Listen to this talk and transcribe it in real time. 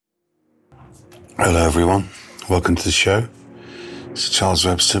Hello everyone, welcome to the show. It's Charles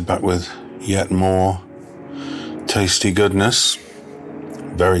Webster back with yet more tasty goodness.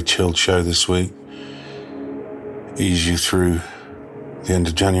 Very chilled show this week. Ease you through the end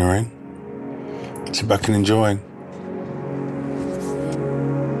of January. Sit back and enjoy.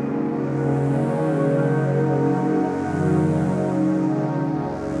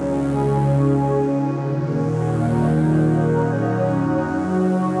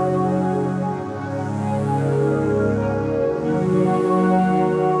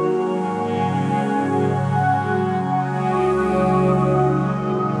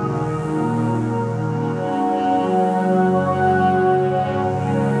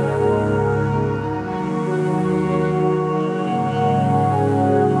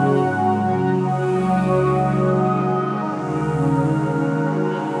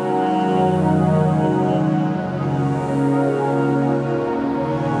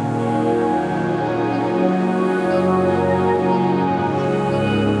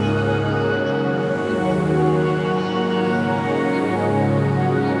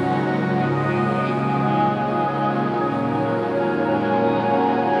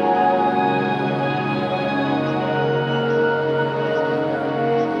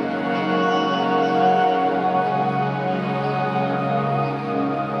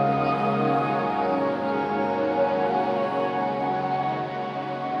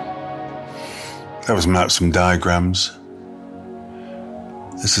 That was mapped some diagrams.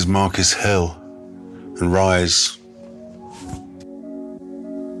 This is Marcus Hill and Rise.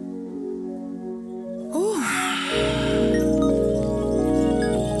 Ooh.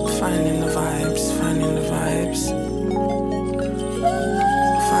 Finding the vibes, finding the vibes.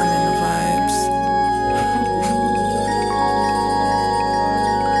 Finding the vibes.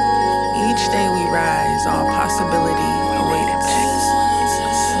 Each day we rise, all possibility awaits.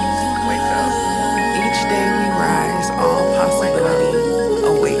 Wake up. Each day we rise, all possibility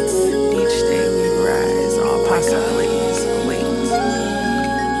awaits. Each day we rise, all possibilities await.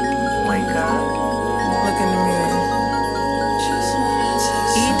 Wake up. Look in the mirror.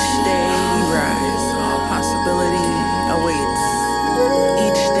 Each day we rise, all possibility awaits.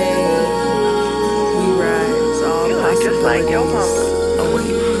 Each day we rise, all possibilities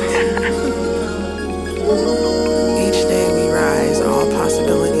await. Each day we rise, all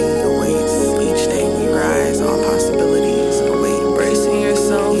possibility awaits. Each day we rise, all possibilities await. Embracing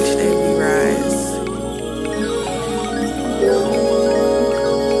yourself. Each day we rise.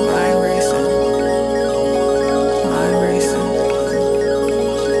 Mind racing. Mind racing.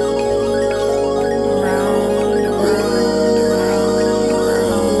 Around, around, around,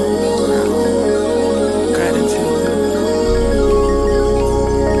 around, around. Gratitude.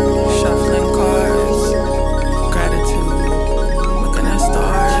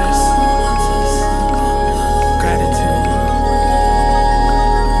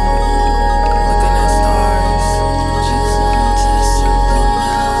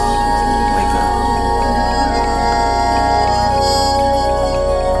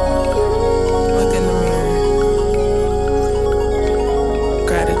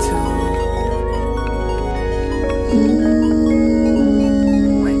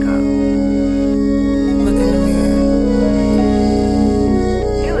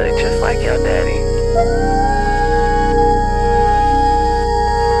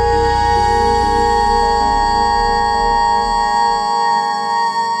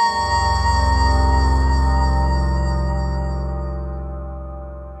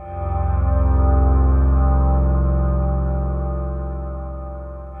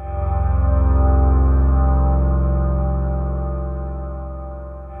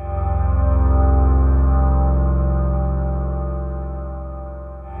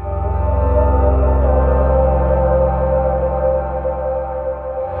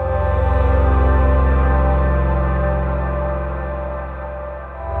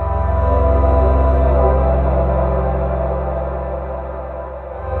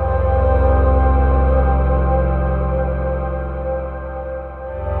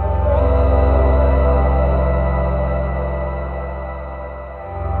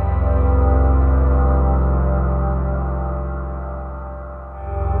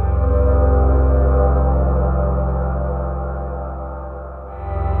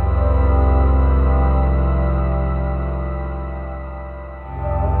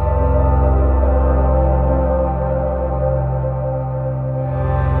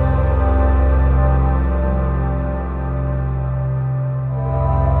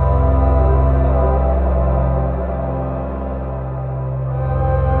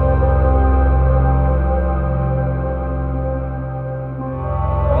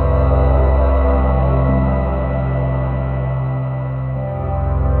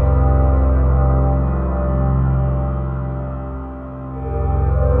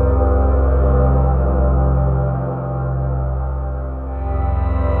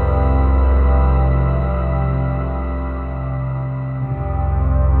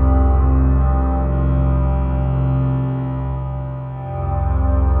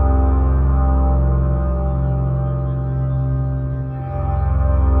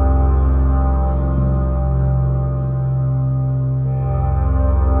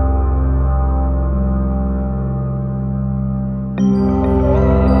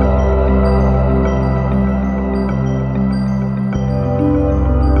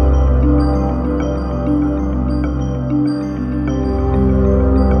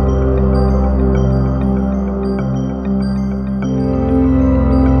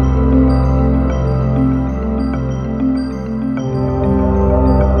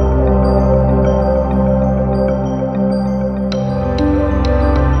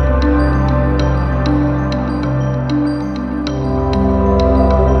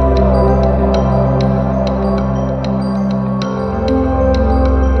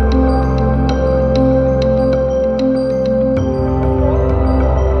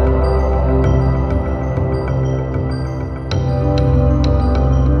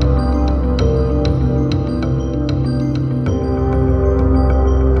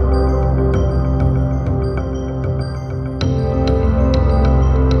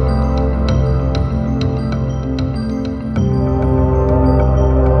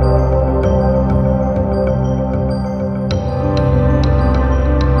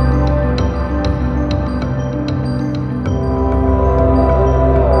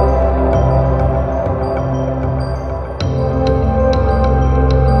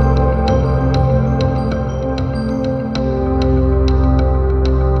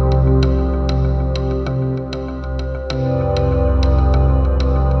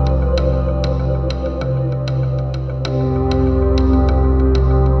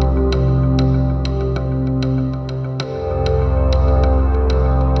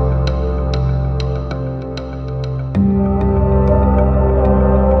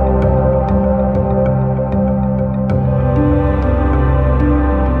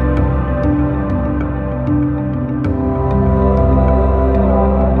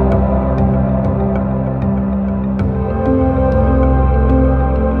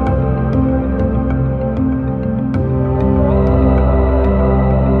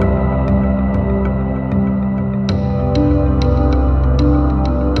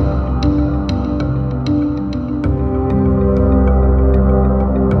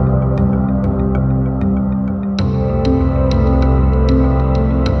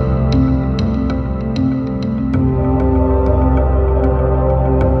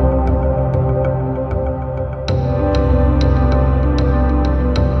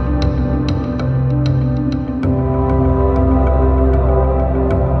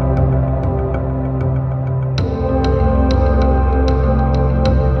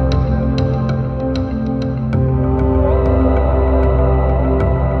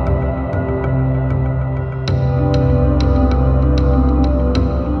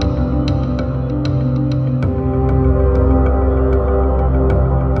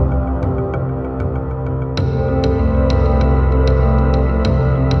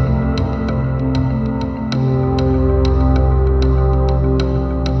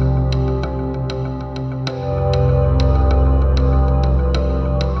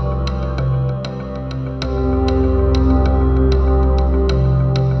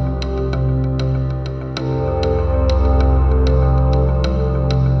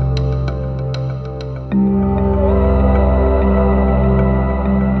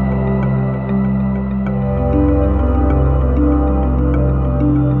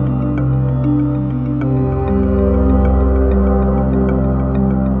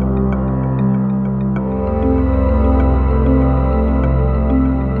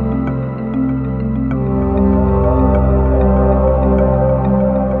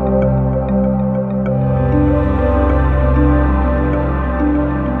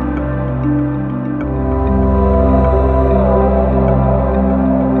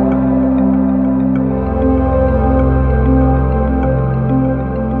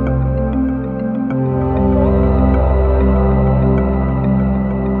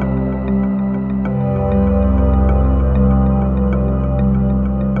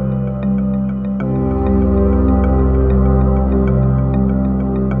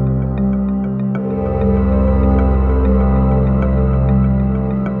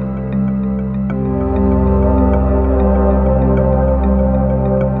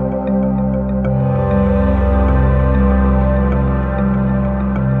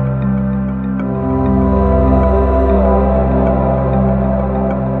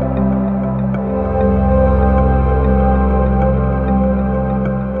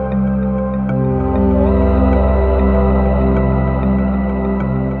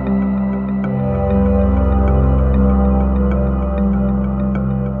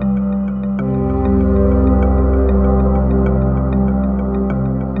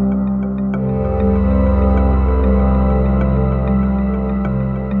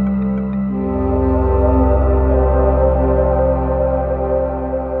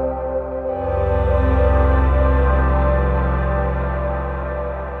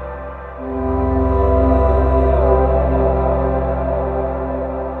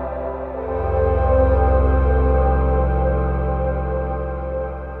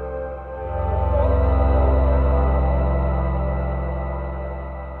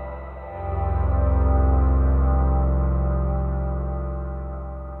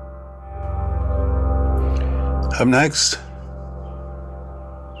 Up next,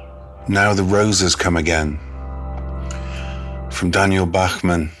 Now the Roses Come Again, from Daniel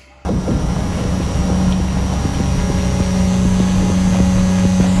Bachman.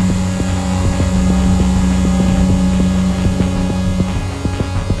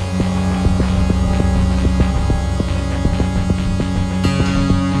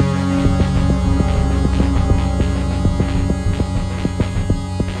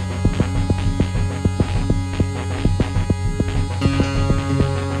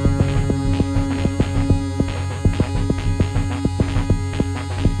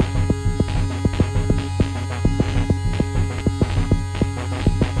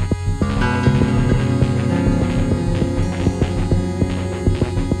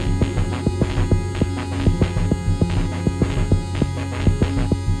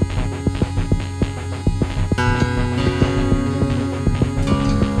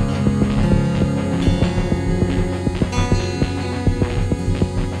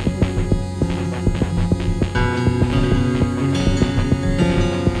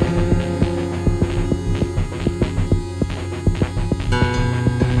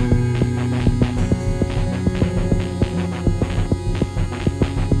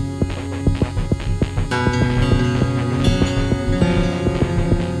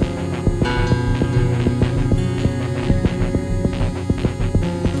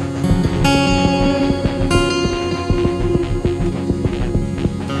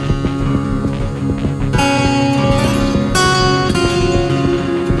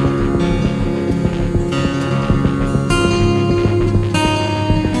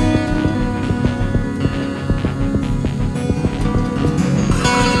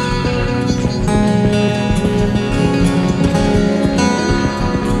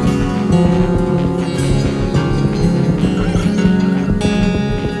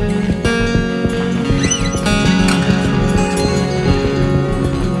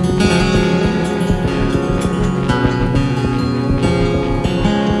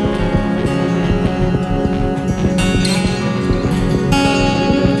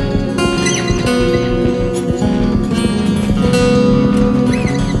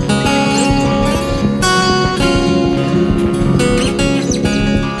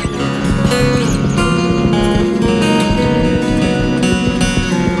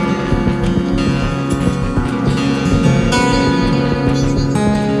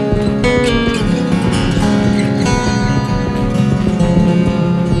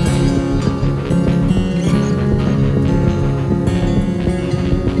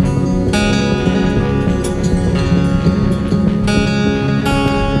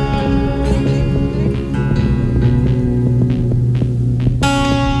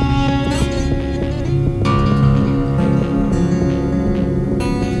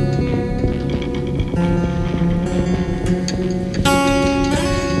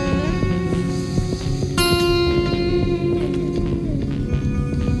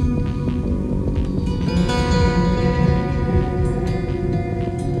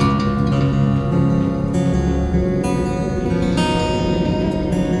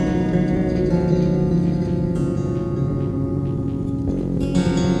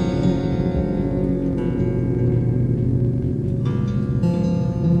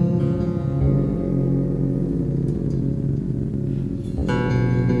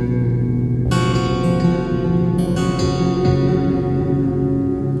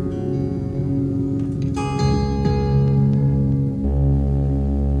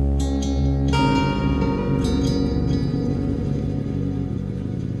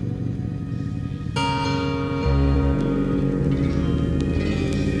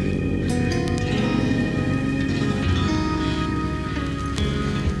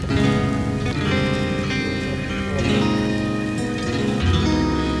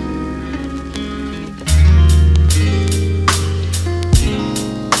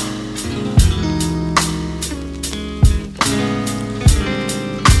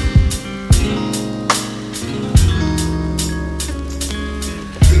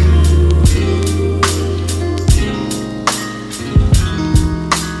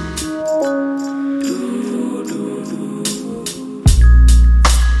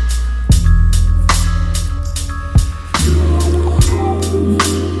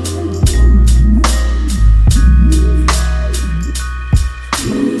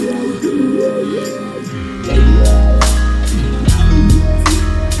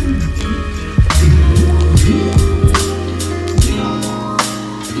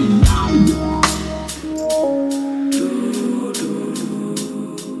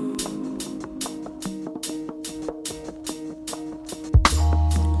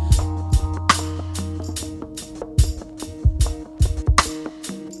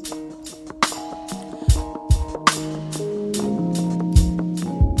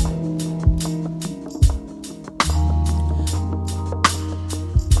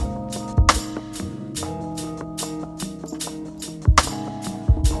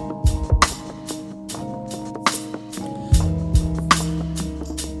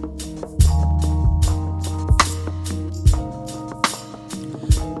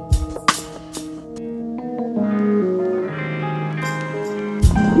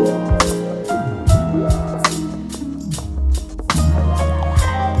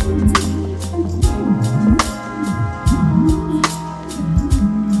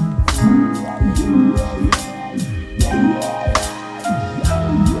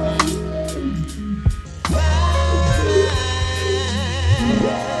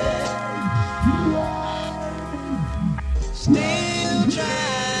 Still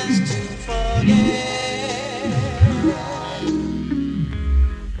tries to forget.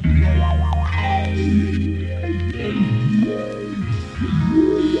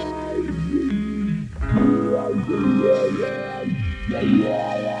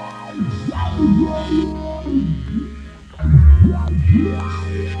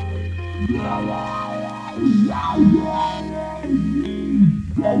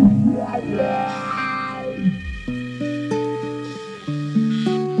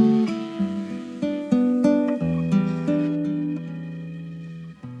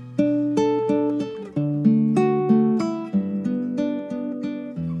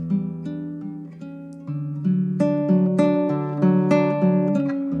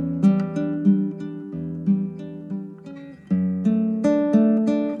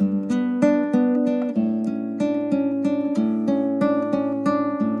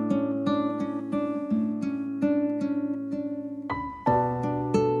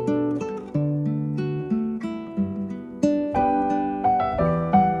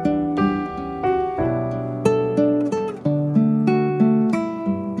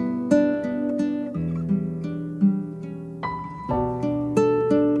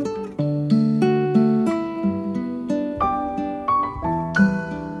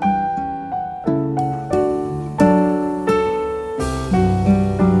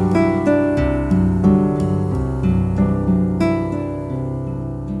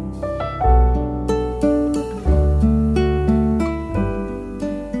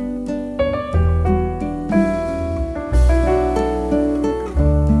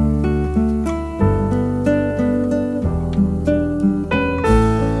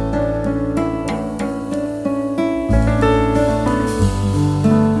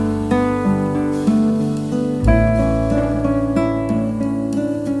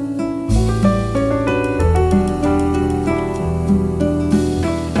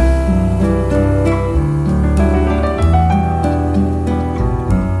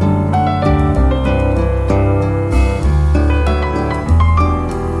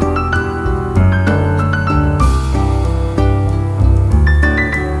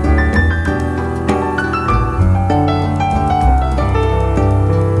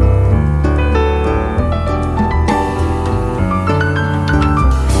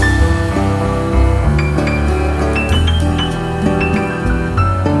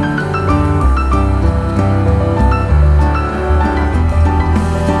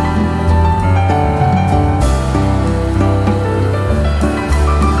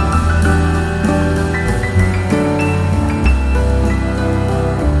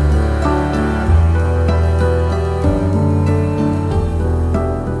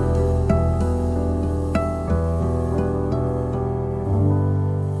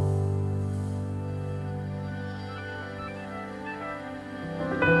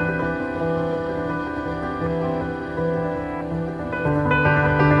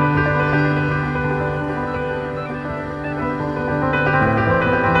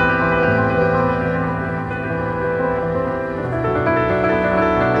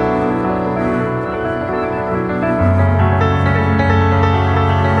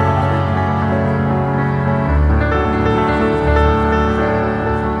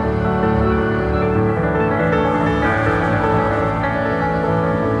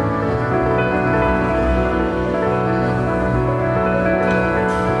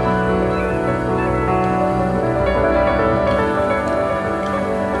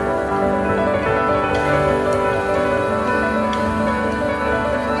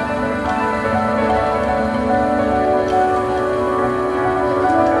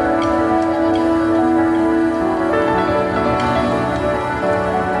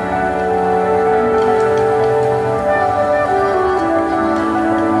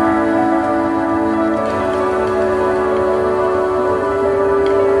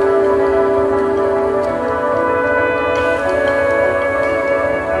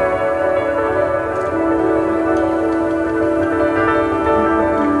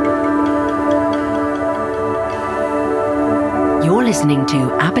 listening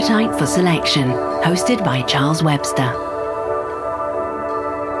to Appetite for Selection, hosted by Charles Webster.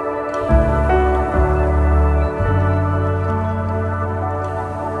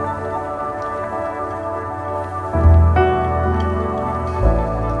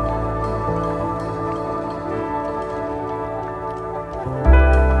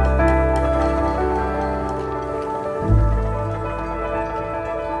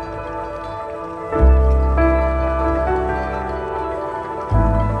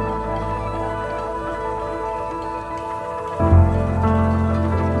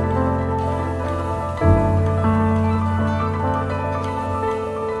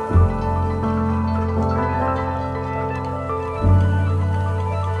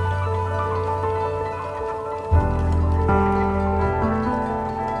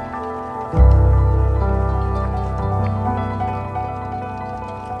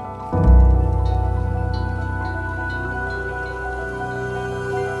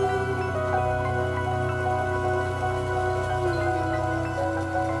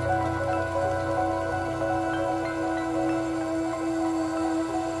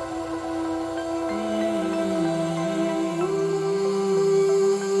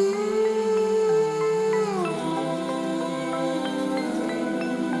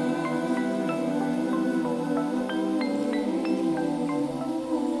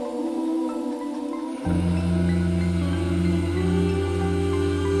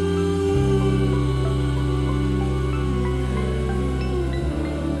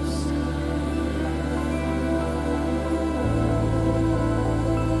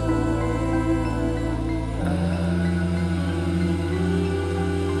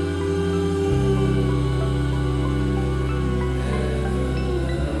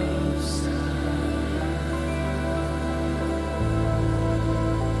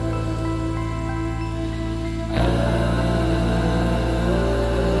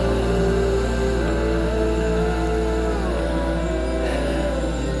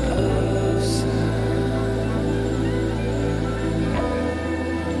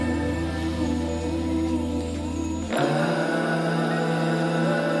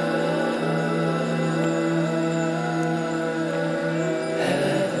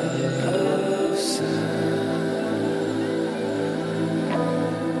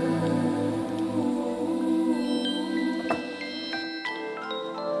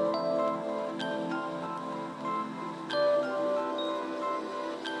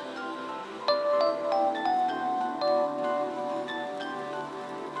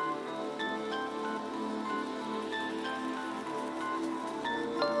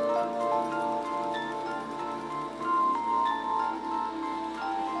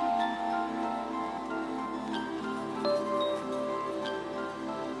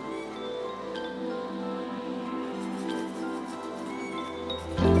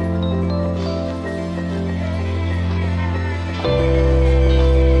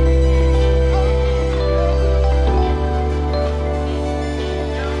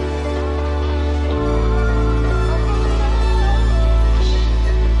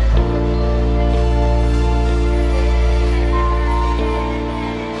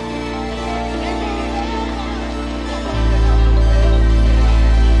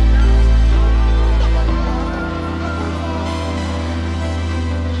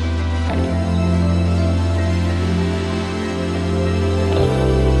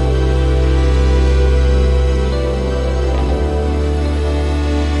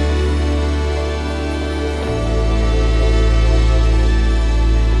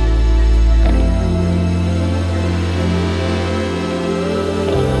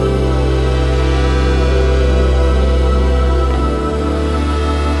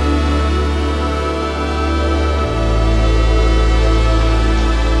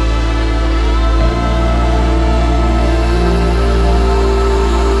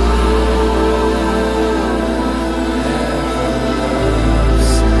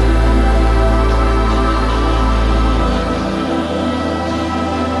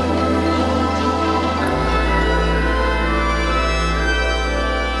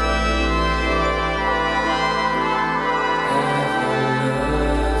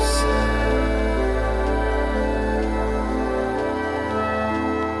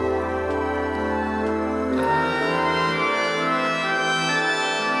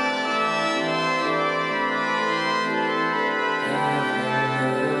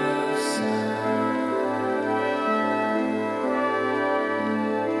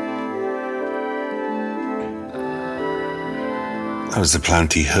 That was the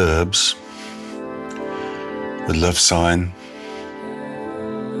Planty Herbs with Love Sign.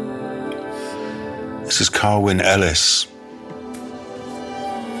 This is Carwyn Ellis.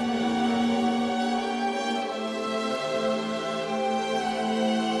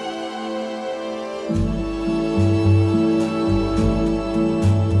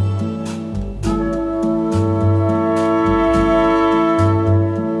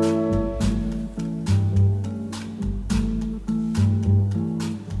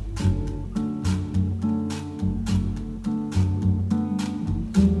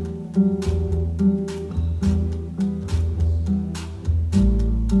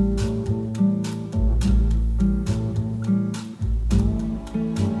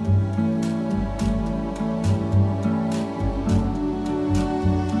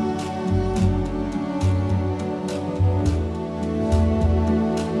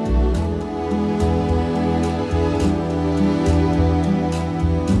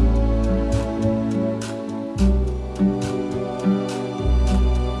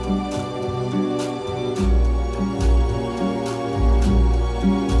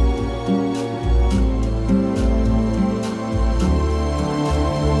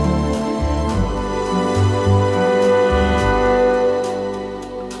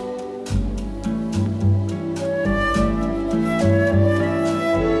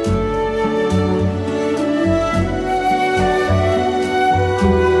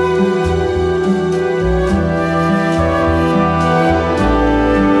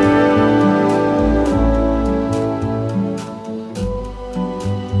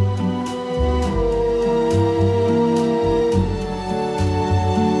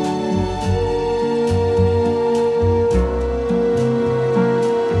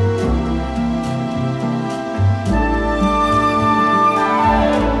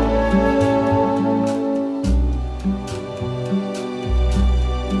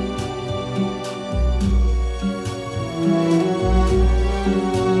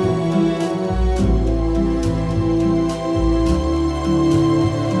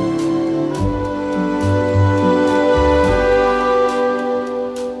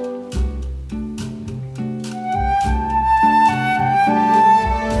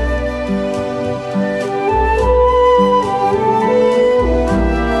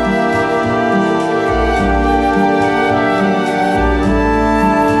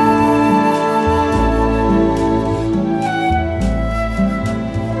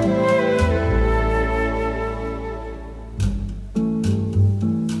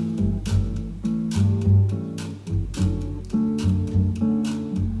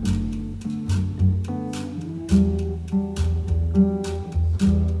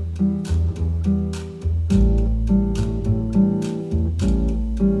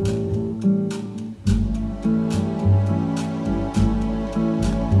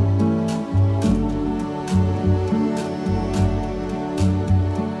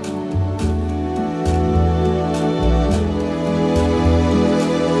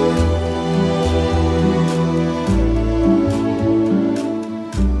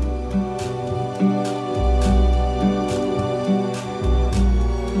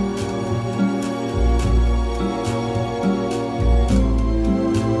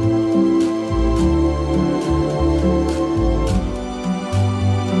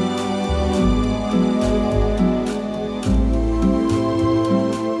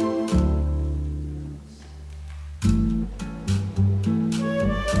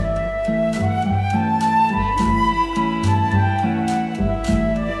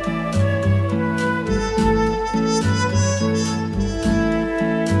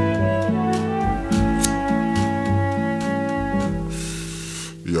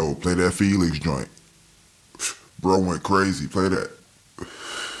 Play that Felix joint. Bro went crazy. Play that.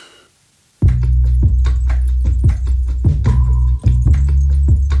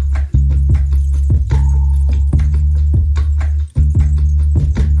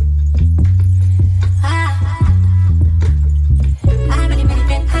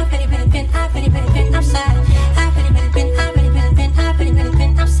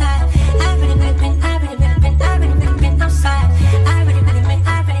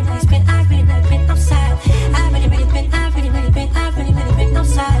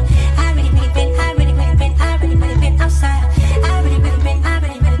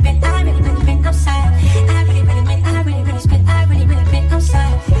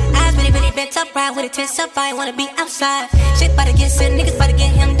 I wanna be outside. Shit about to get sick, niggas about to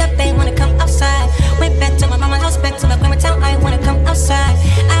get hemmed up. They wanna come outside. Went back to my mama's house, back to my grandma town. I wanna come outside.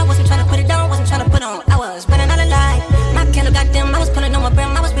 I wasn't tryna put it on, wasn't tryna put on. I was running out of lie. My candle pulling on my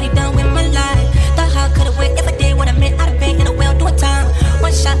brim. I was really done with my life. Thought how I could've went if I did what I meant. I'd have been in a well doing time.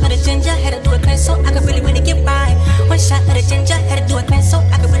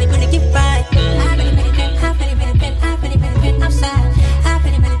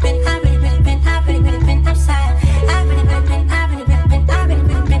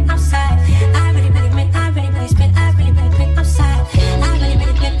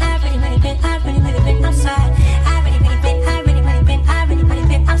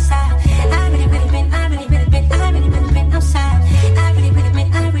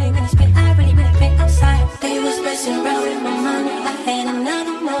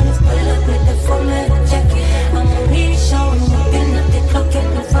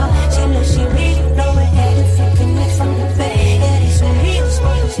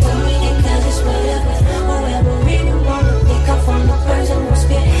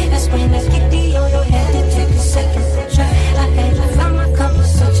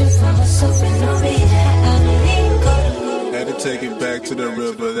 back to the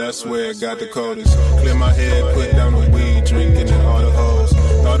river, that's where it got the coldest. Clear my head, put down the weed, drinking in all the hoes.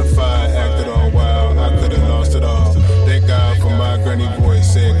 Thought the fire acted all wild, I could've lost it all. Thank God for my granny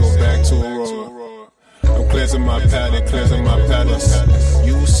voice, said go back to a roar. I'm cleansing my palate, cleansing my palace.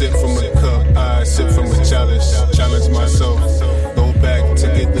 You sip from a cup, I sip from a chalice. Challenge myself, go back to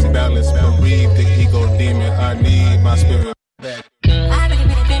get the balance. Bereave the ego demon, I need my spirit back. I've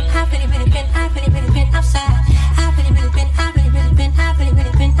really been outside. I've really been outside. I've really been outside. I've really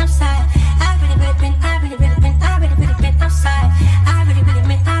been outside. I've really been outside. I've really been outside. I've really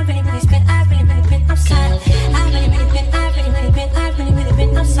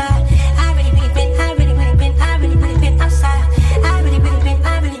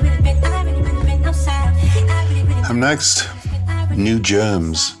been outside. Up next, New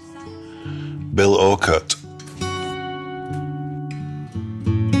Germs, Bill Orcutt.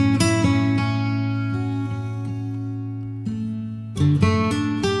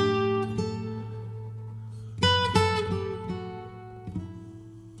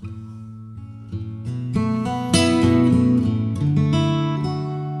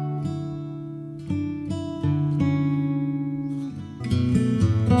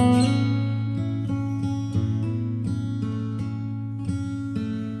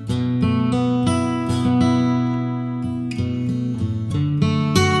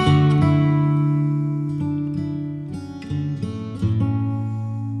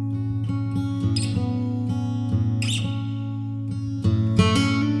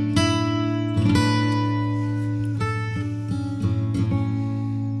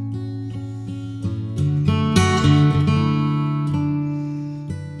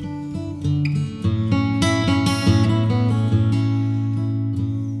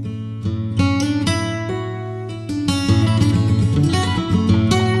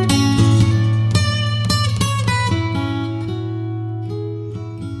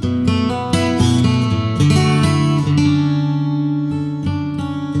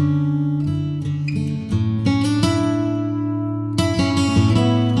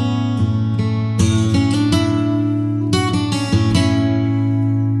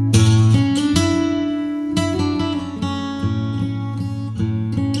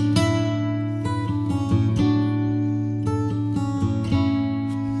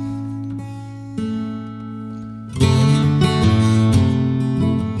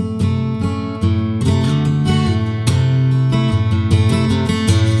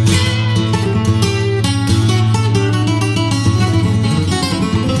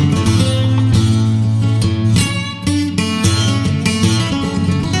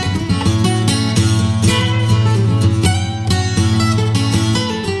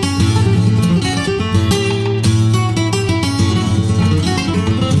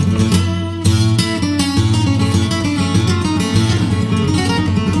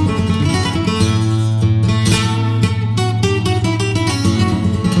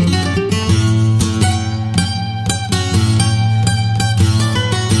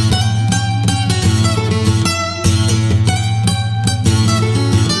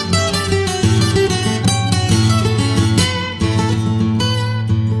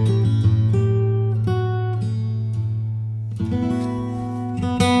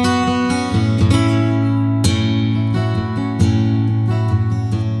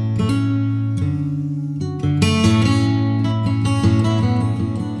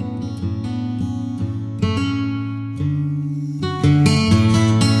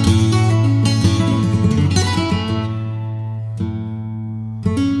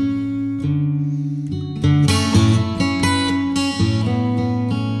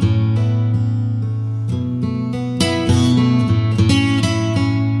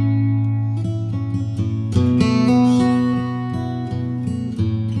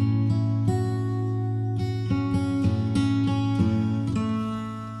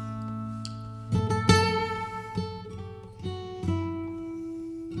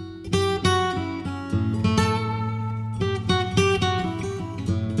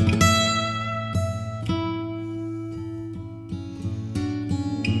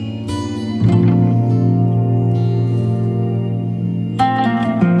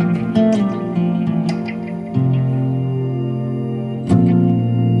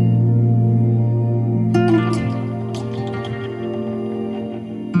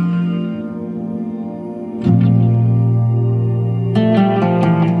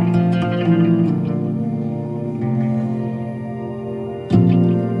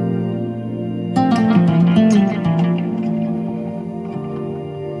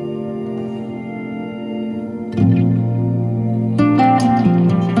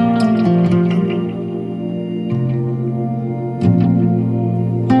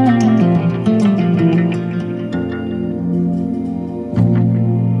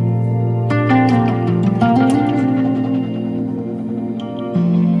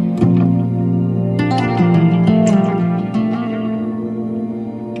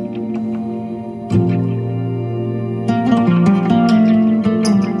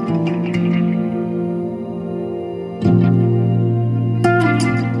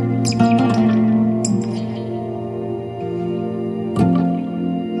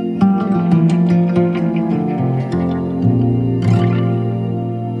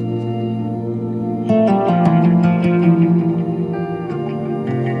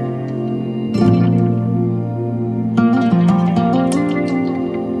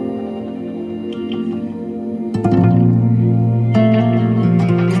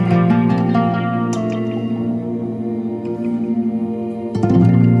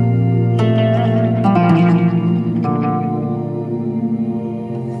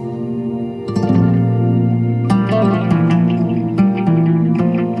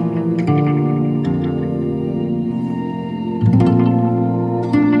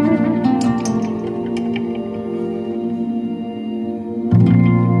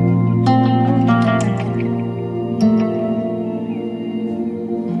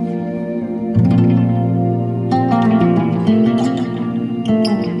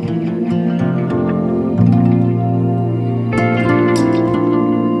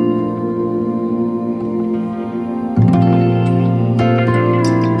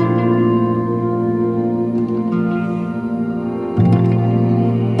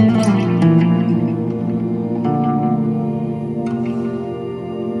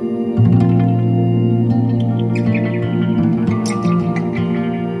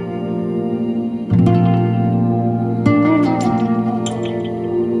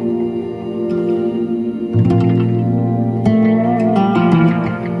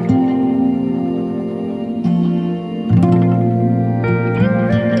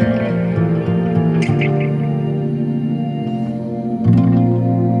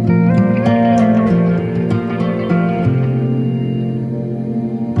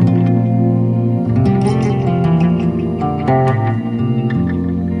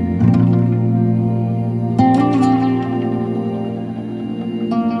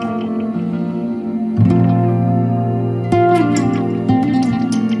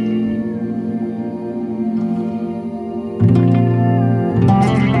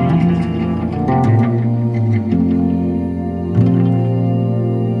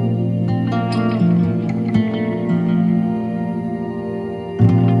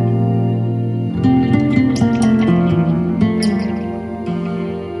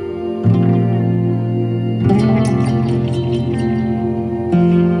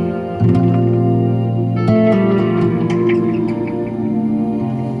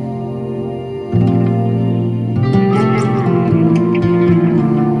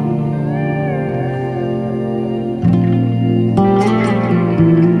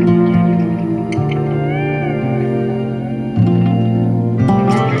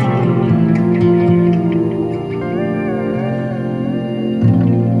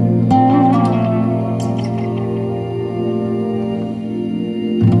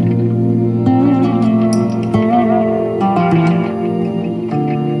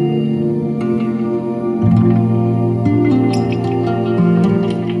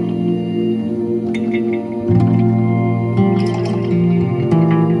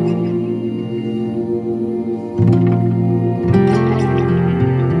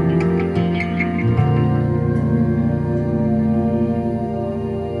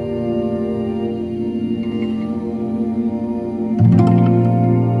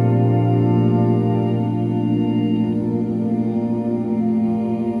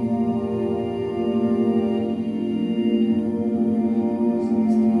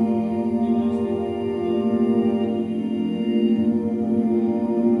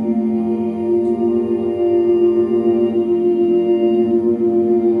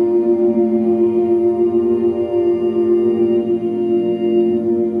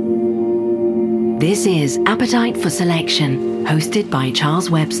 is Appetite for Selection, hosted by Charles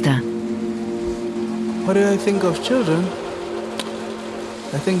Webster. What do I think of children?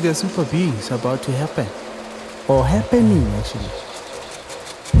 I think they're super beings about to happen. Or happening, actually.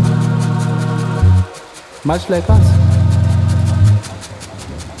 Much like us.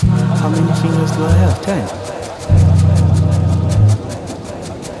 How many fingers do I have? 10.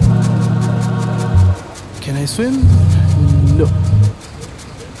 Can I swim? No.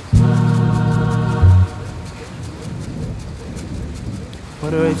 What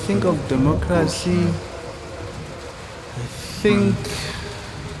do I think of democracy? I think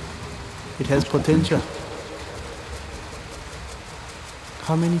it has potential.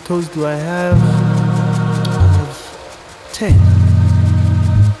 How many toes do I have? I have 10.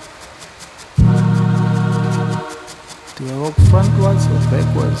 Do I walk frontwards or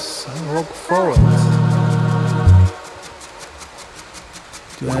backwards? I walk forwards.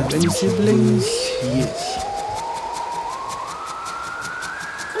 Do I have any siblings? Yes.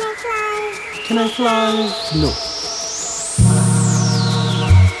 Can I fly? No.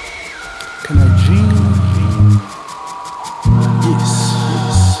 Can I dream? Yes.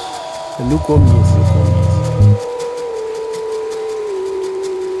 The lukewarm, yes.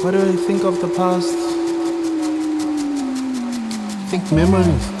 What do I think of the past? I think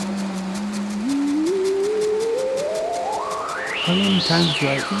memories. How many times do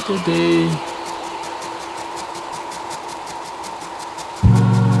I eat a day?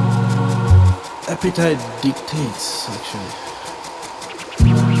 Appetite dictates, actually.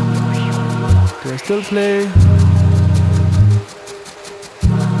 Do I still play?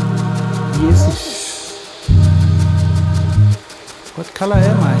 Yes. What color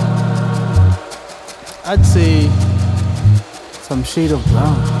am I? I'd say some shade of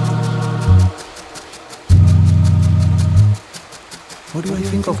brown. What do I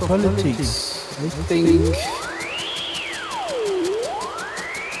think of politics? I think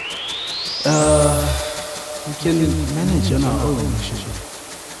we can manage on our own, actually,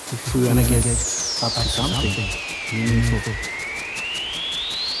 if we wanna get up to something meaningful.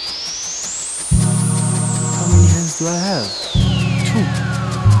 How many hands do I have? 2.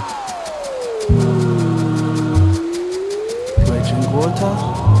 Do I drink water?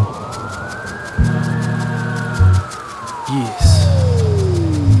 Yes.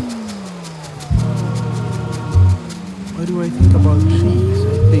 What do I think about trees? I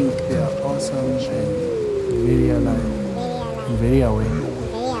think they are awesome and very alive and very aware.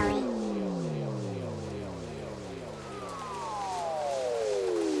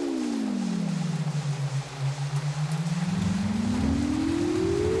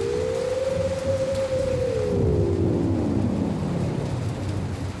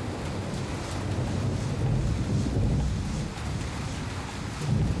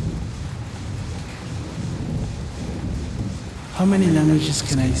 How many languages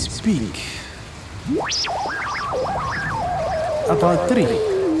can I speak? About 3.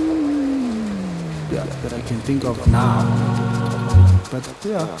 Yeah, that I can think of now. But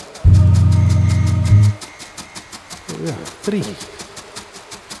yeah. 3.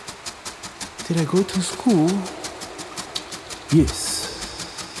 Did I go to school? Yes.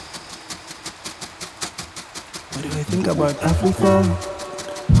 What do I think about Africa?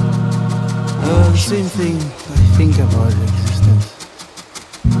 Same thing. I think about existence.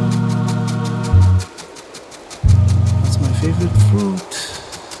 What's my favorite fruit?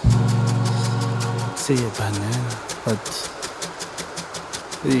 I'd say a banana, but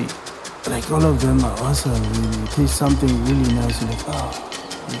like all of them are awesome. You taste something really nice, you're like, oh,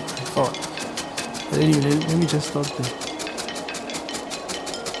 I thought. But anyway, let me just stop there.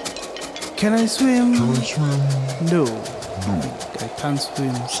 Can I swim? No. I can't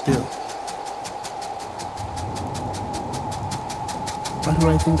swim still. What do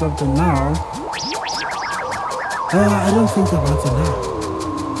I think of the now? I don't think about the now.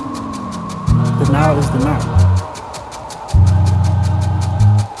 The now is the now.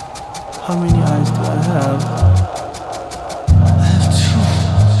 How many eyes do I have? I have 2.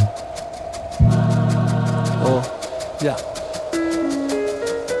 Oh, yeah.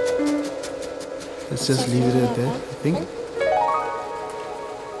 Let's just leave it at that, I think.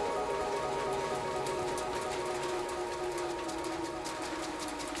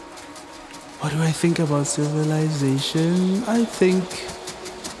 What do I think about civilization? I think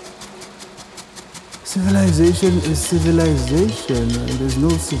civilization is civilization. There's no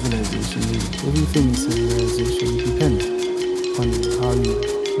civilization. Everything is civilization. It depends on how you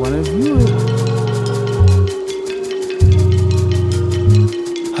want to view it.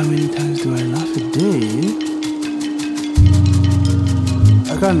 How many times do I laugh a day?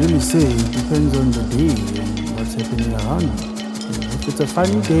 I can't really say. It depends on the day and what's happening around me. If it's a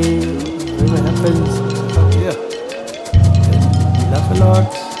funny day, whatever happens, yeah. We laugh a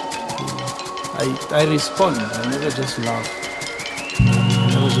lot. I respond. I never just laugh. I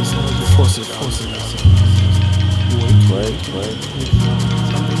never just force it out. Wait.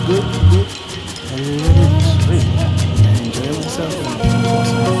 Something good. I enjoy myself and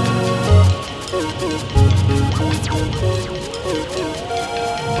force it.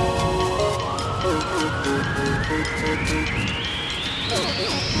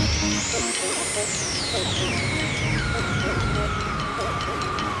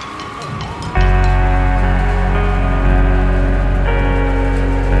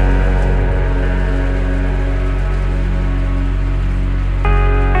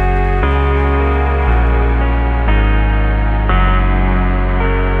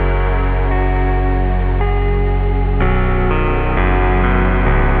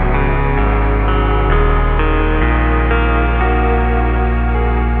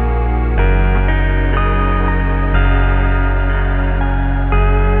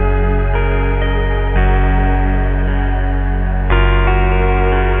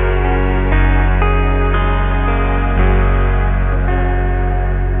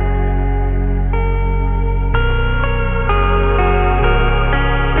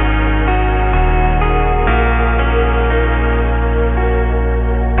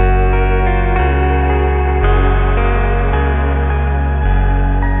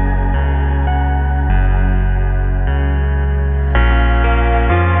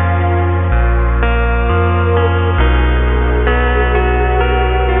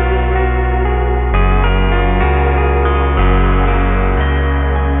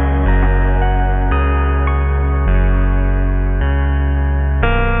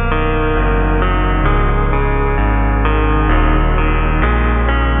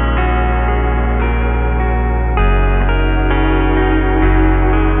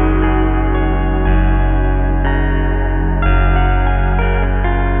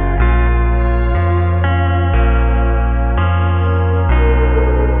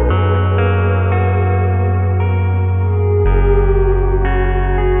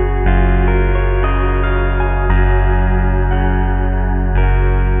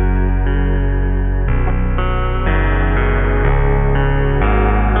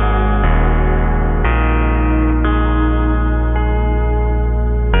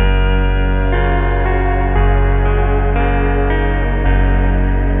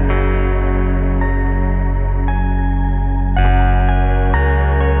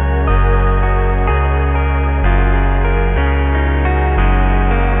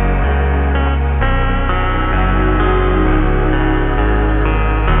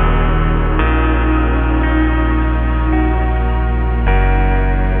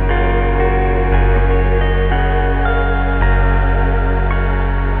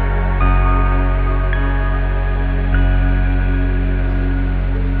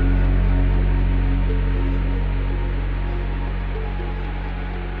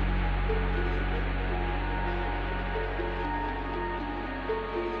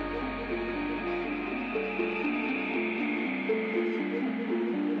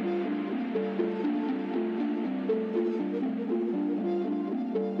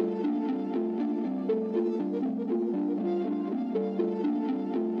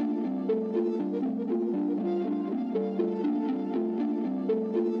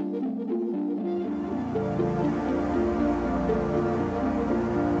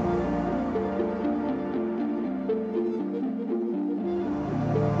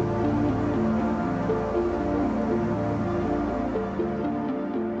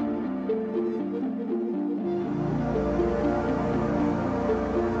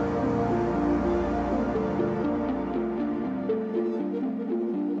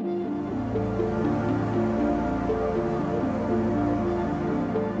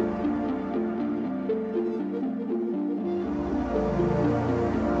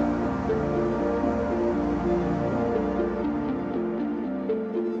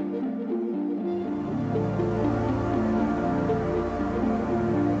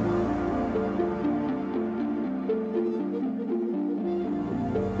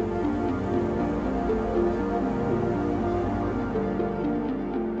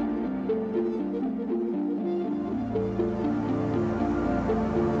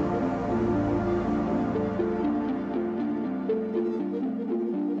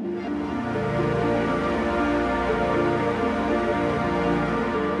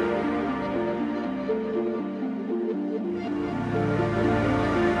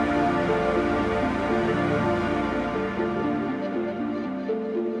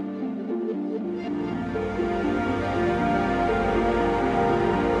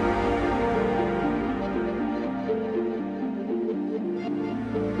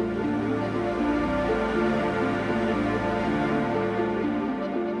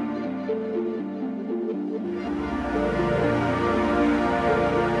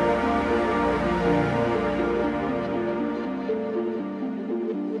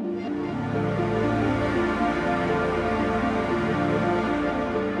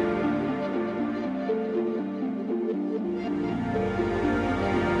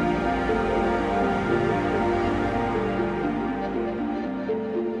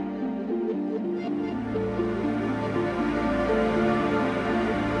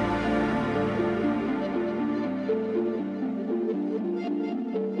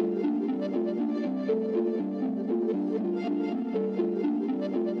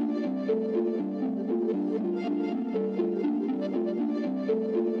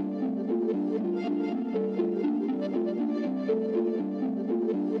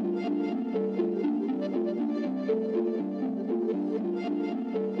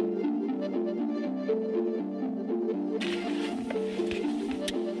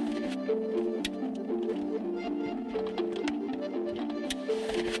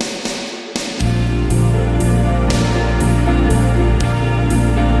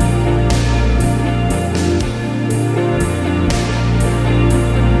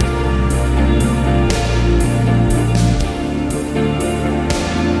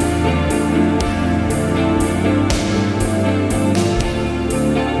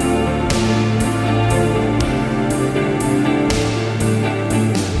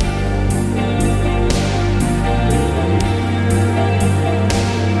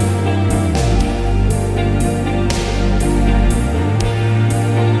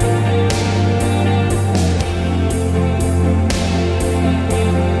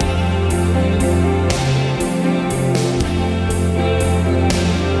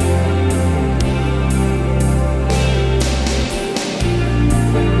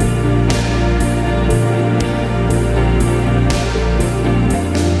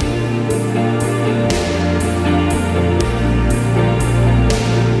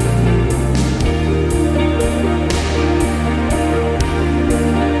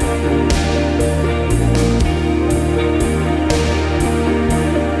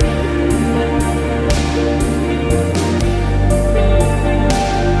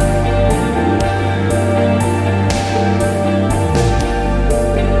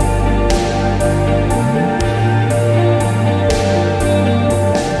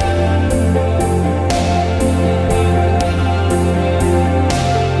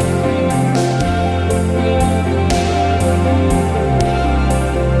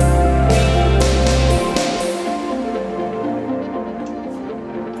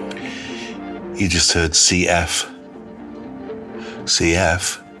 You just heard CF.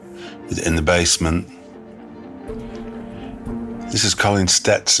 CF in the basement. This is Colin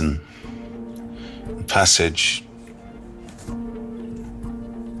Stetson. Passage.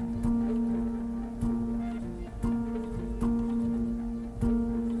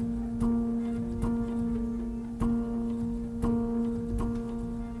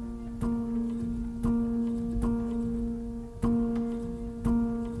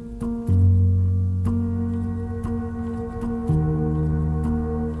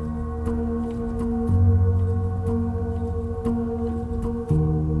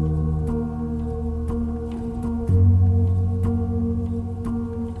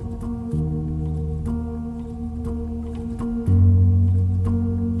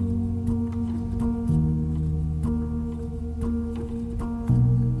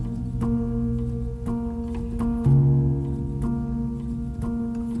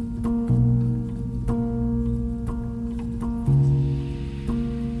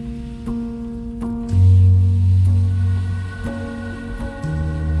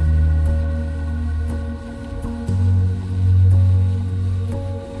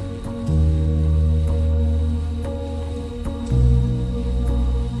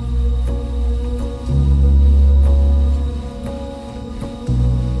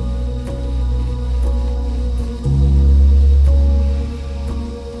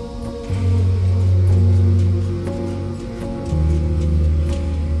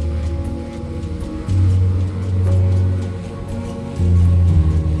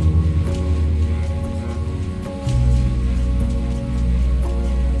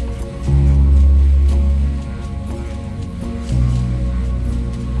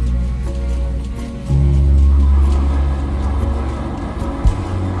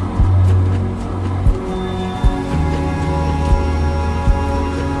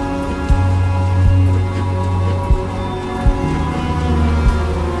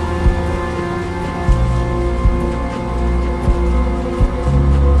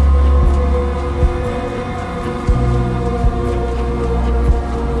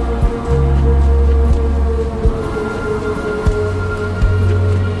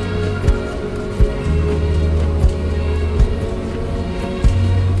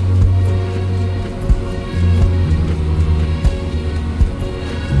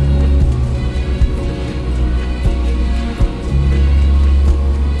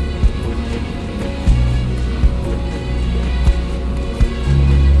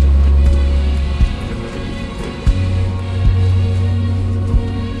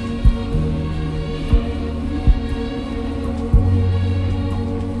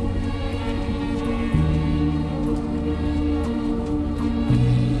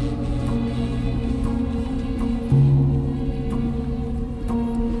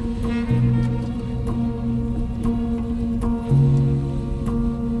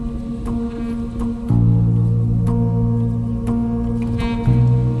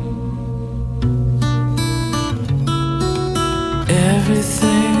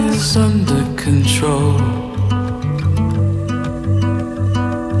 Everything's under control.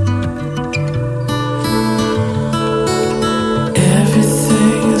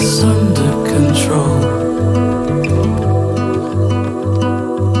 Everything's under control.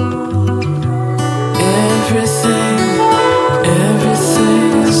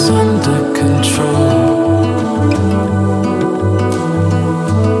 Everything's under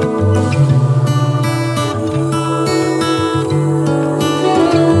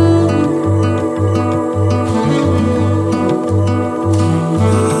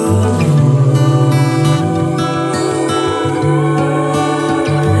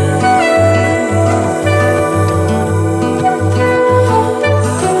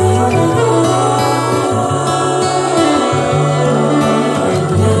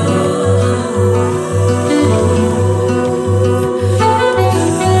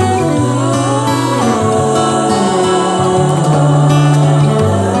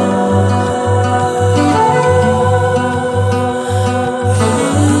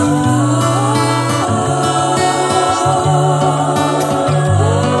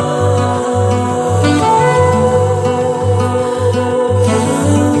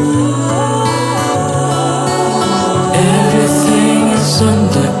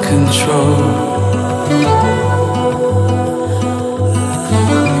control.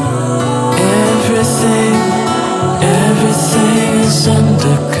 Everything's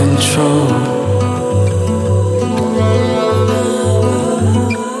under control.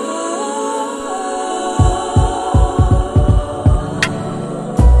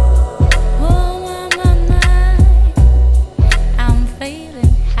 I'm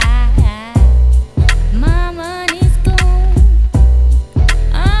feeling high.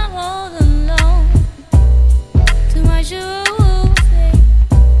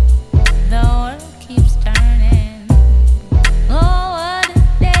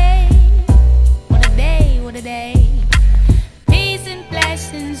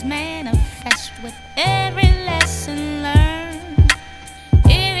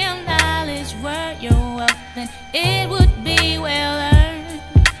 were your wealth, then it would be well earned.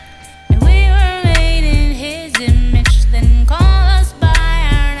 And we were made in His image, then call us by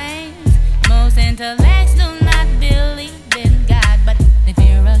our names. Most intellects do not believe in God, but they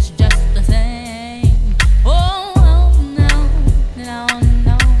fear us just the same. Oh, no, no,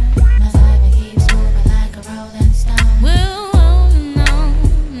 no. My life keeps moving like a rolling stone. Oh, no,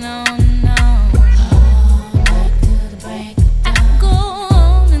 no, no. All night to the break of dawn. I go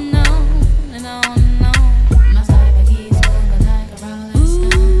on and on and on and on. My life keeps moving like a rolling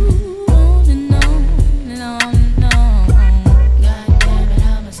stone. On and on and on and on. God damn it,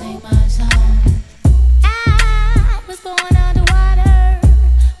 I'ma sing my song. I was born underwater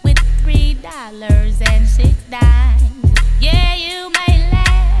with $3.06. Yeah, you may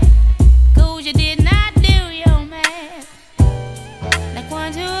laugh, 'cause you did not do your math. Like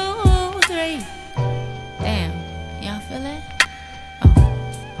 1, 2, 3. Damn, y'all feel it? Oh,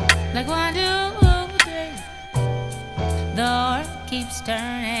 like 1, 2, 3. The earth keeps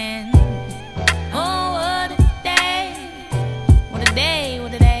turning. Oh, what a day! What a day!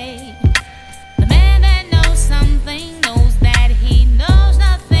 What a day! The man that knows something knows that he knows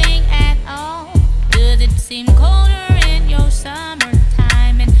nothing at all. Does it seem colder in your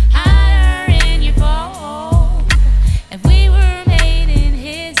summertime and hotter in your fall? If we were made in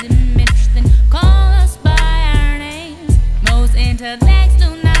His image, then call us by our names. Most intellects do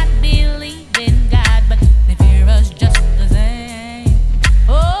not believe in God, but they fear us just the same.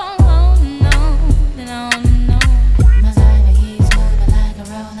 Oh, no, no, no. My life keeps moving like a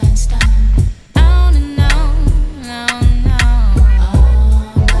rolling stone. On and on, no, no.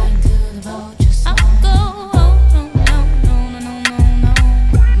 All night to the vulture song. I'll go on, no, no, no, no, no, no.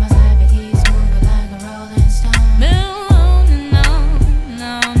 My life keeps moving like a rolling stone. On and on,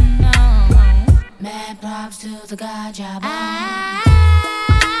 no, no. Mad props to the God job.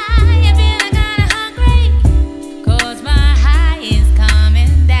 You feeling kinda hungry? 'Cause my high is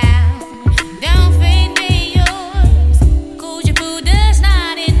coming down. Don't feed me yours, 'cause your food does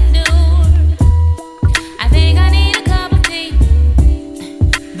not endure. I think I need a cup of tea.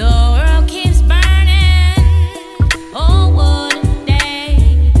 The world keeps burning. Oh, what a day.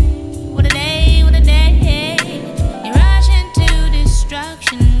 What a day, what a day. You're rushing to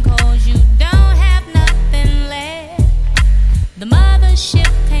destruction 'cause you don't have nothing left. The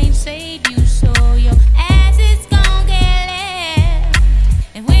mothership can't save you, so your ass is gon' get left.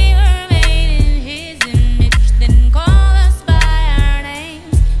 If we were made in His image, then call us by our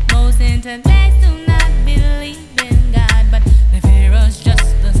names. Most intellects do not believe in God, but they fear us just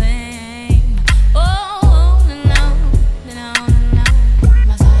the same. Oh, no, no, no, no.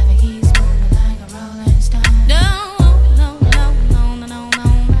 My life keeps moving like a rolling stone. No, no, no, no, no, no,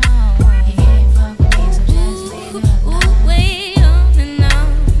 no, no. You can't fuck with me, so just leave it alone. Way on and on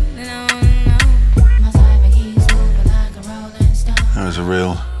and on and on. My life keeps moving like a rolling stone. That was a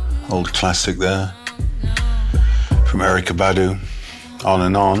real old classic there from Erykah Badu, On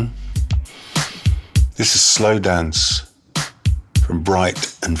and On. This is Slow Dance from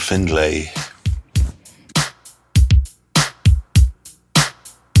Bright and Findlay.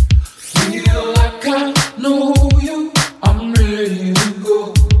 Feel like I know you, I'm ready to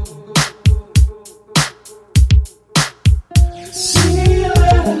go. See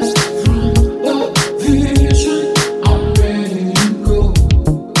us through a vision, I'm ready to go.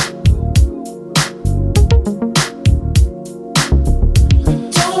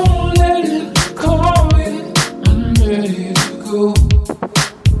 Don't let it call you, I'm ready to go.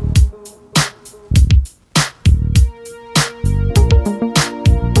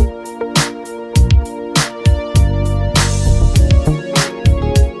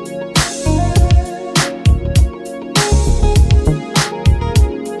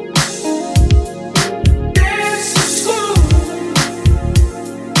 Dance is slow.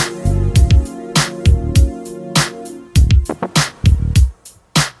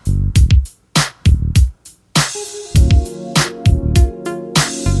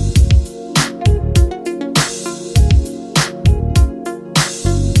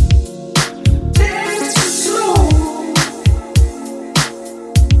 Dance is slow.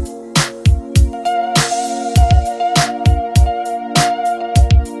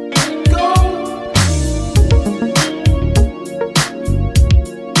 Go.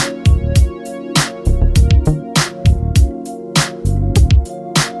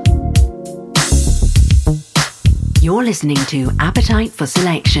 You're listening to Appetite for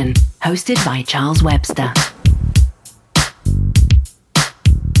Selection, hosted by Charles Webster.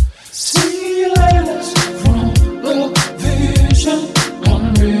 See us from a vision,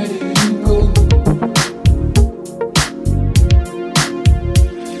 I'm ready to go.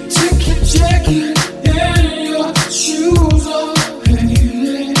 Take your jacket.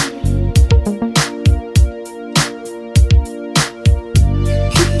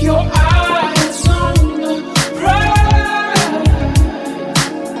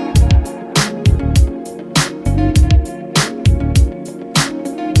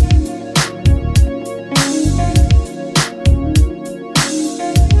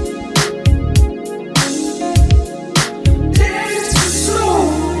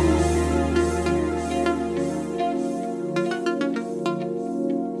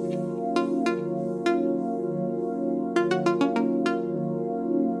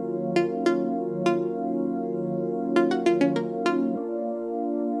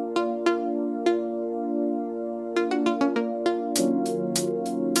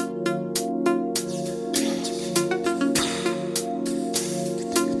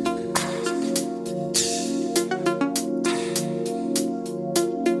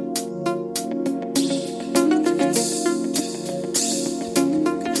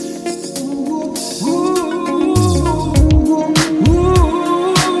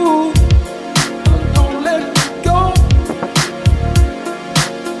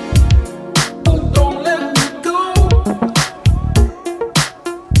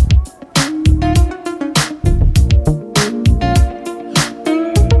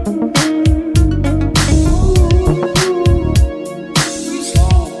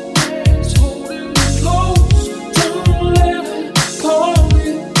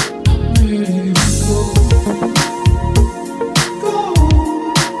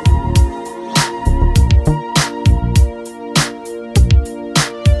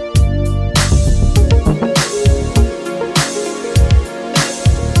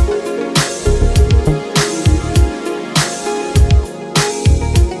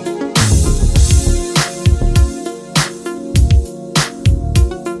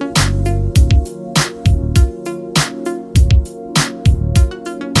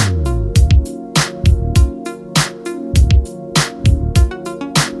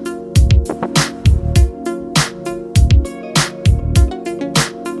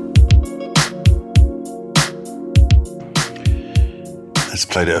 Just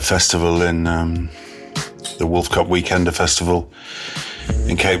played at a festival in the Wolf Cup Weekender Festival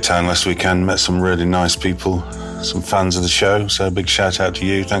in Cape Town last weekend. Met some really nice people, some fans of the show. So a big shout out to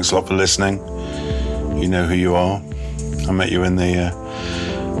you. Thanks a lot for listening. You know who you are. I met you in the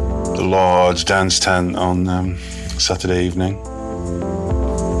large dance tent on Saturday evening.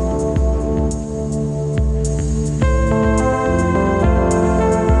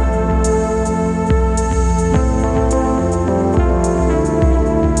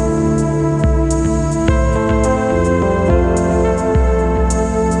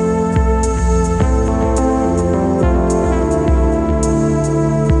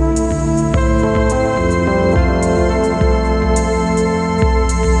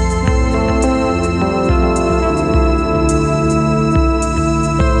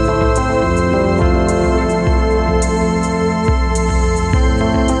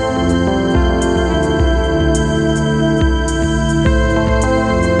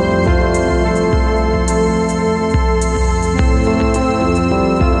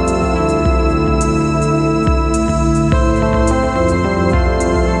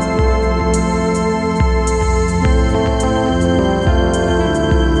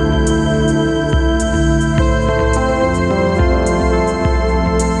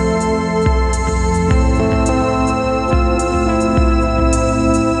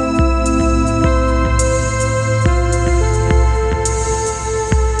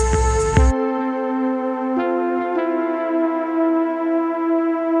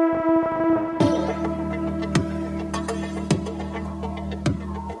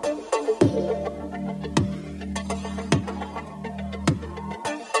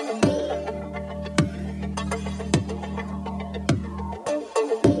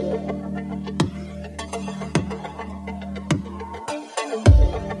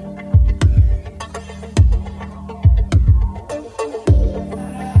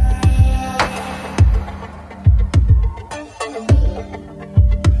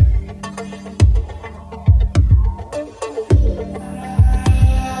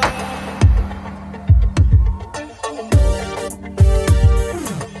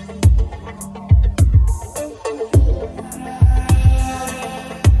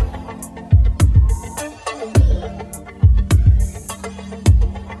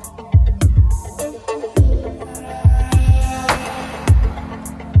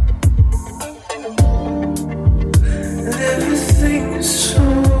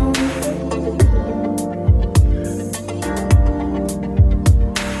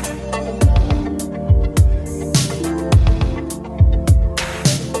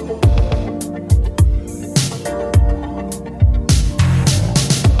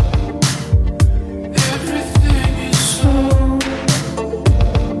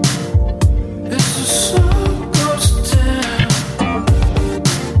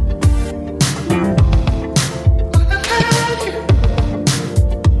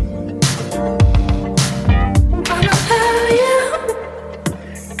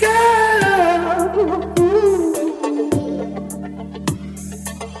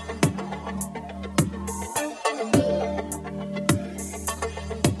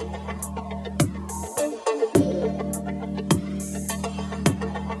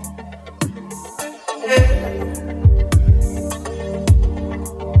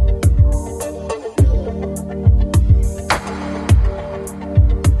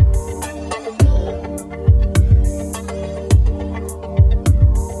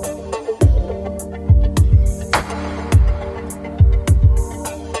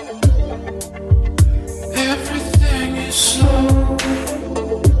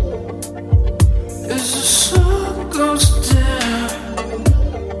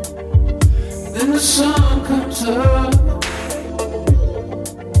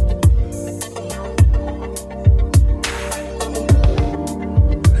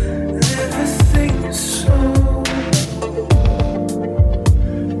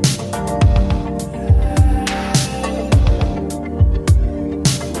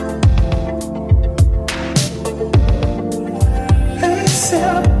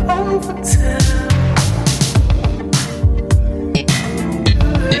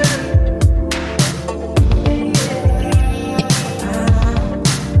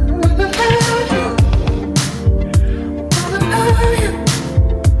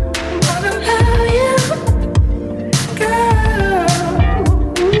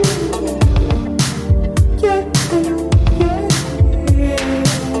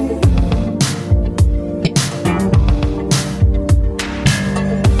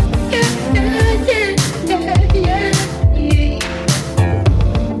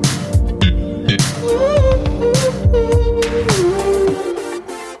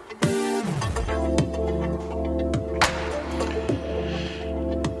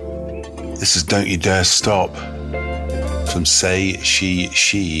 Don't You Dare Stop from Say She.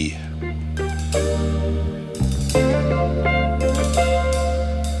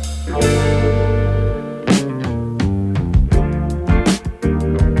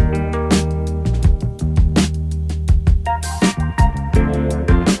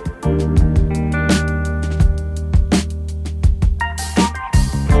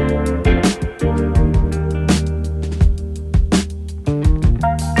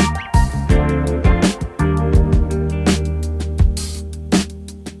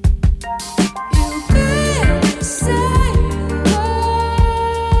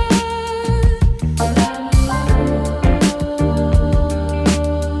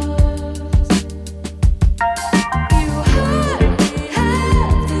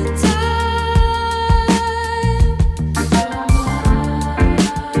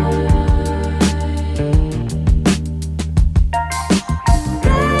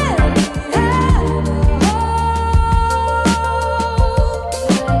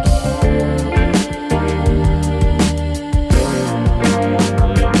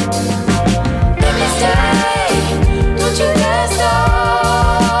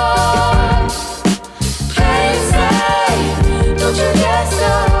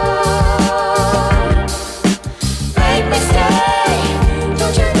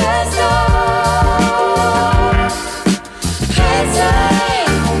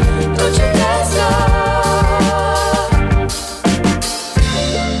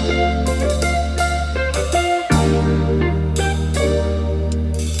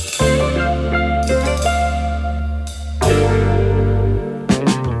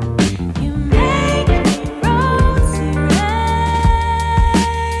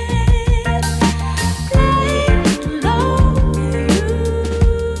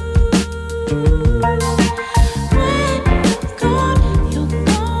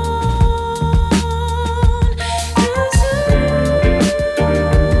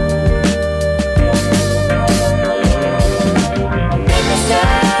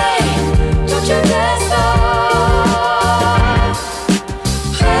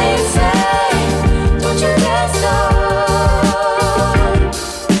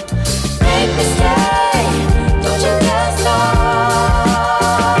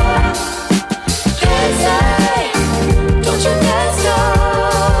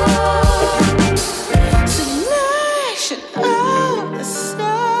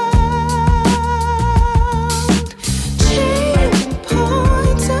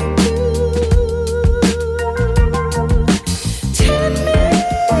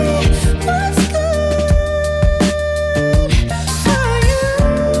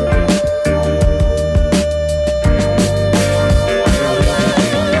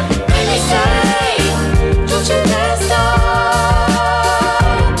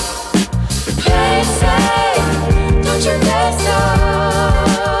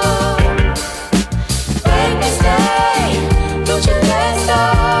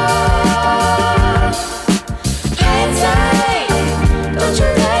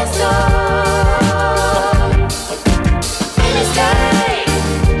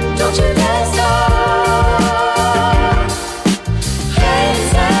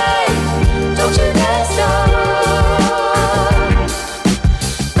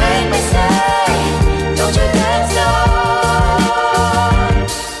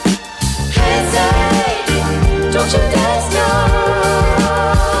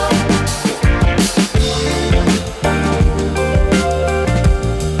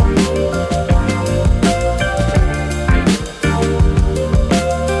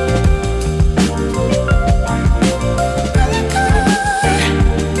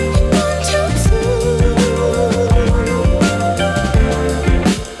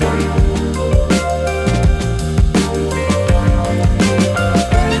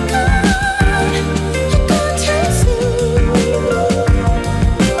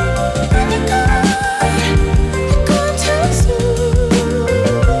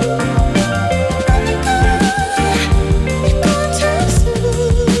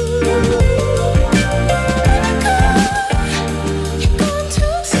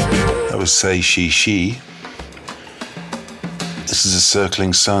 Say She. This is A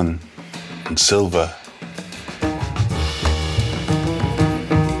Circling Sun and Silver.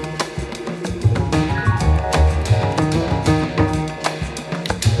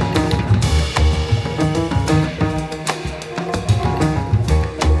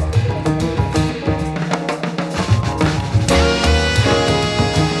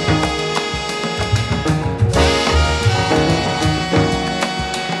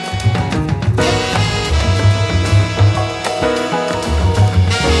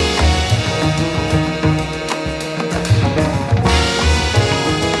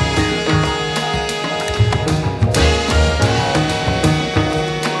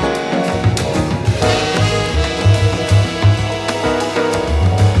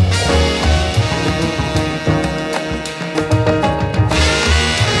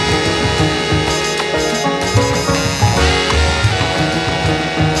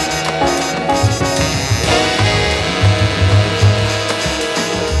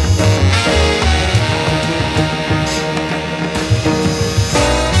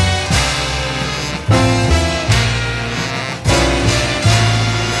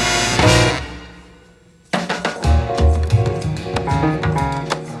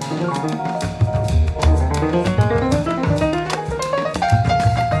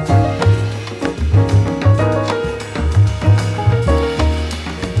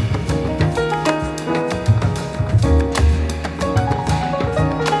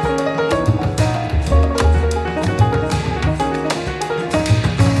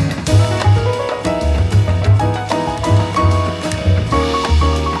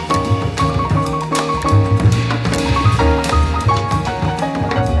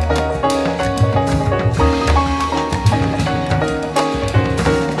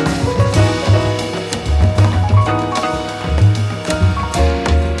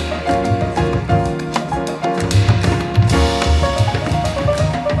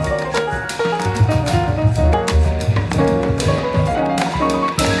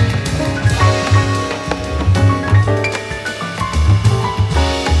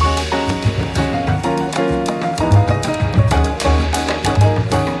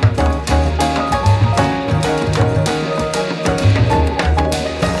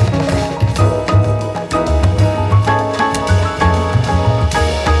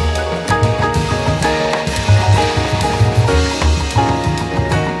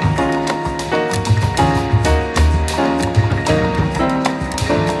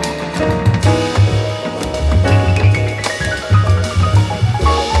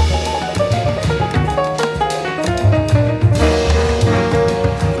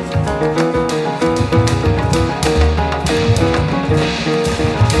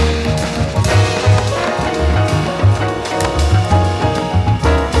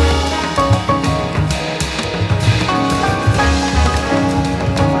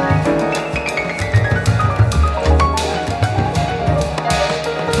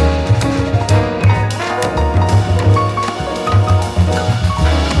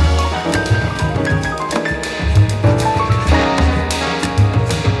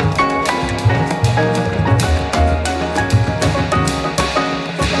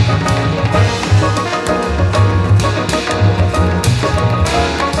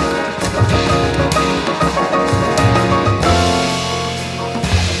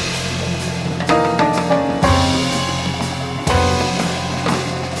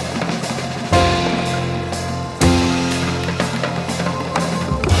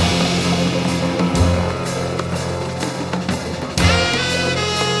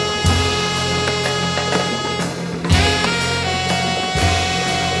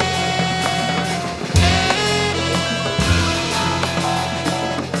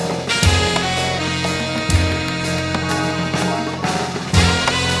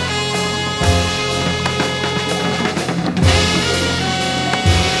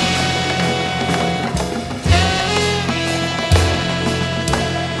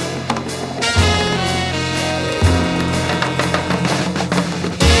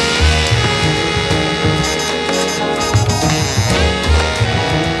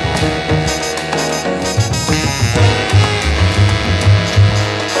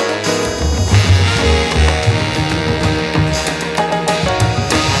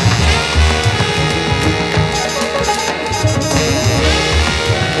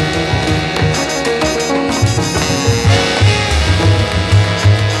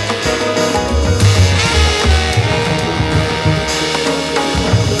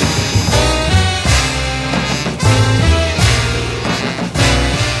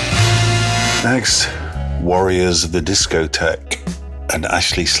 Next, Warriors of the Discotheque and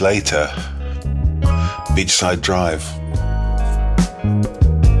Ashley Slater, Beachside Drive.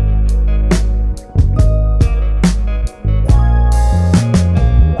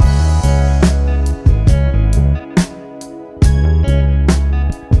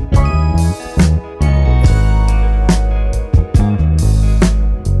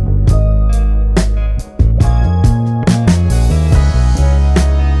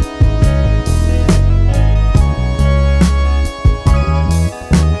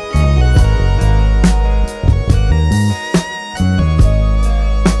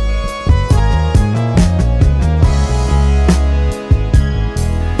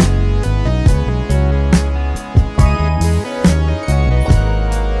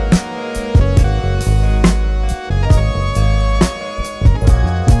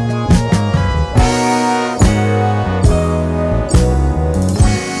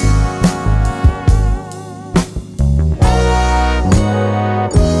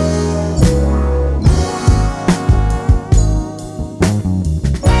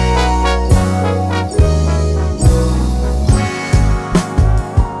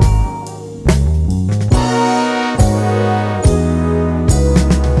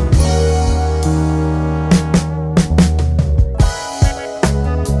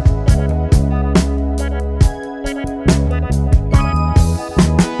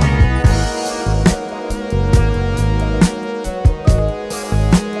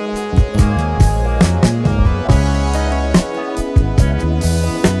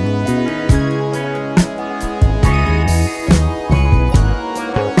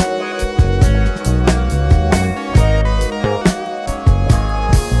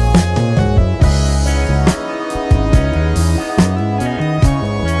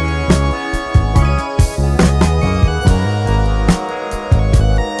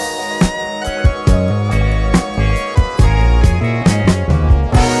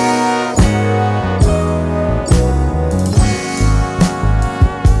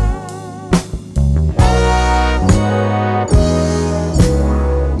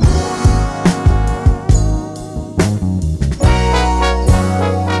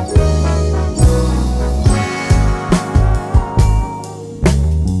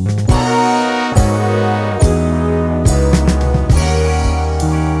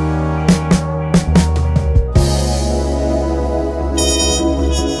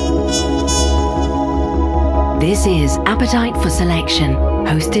 This is Appetite for Selection,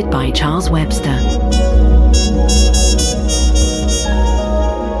 hosted by Charles Webster.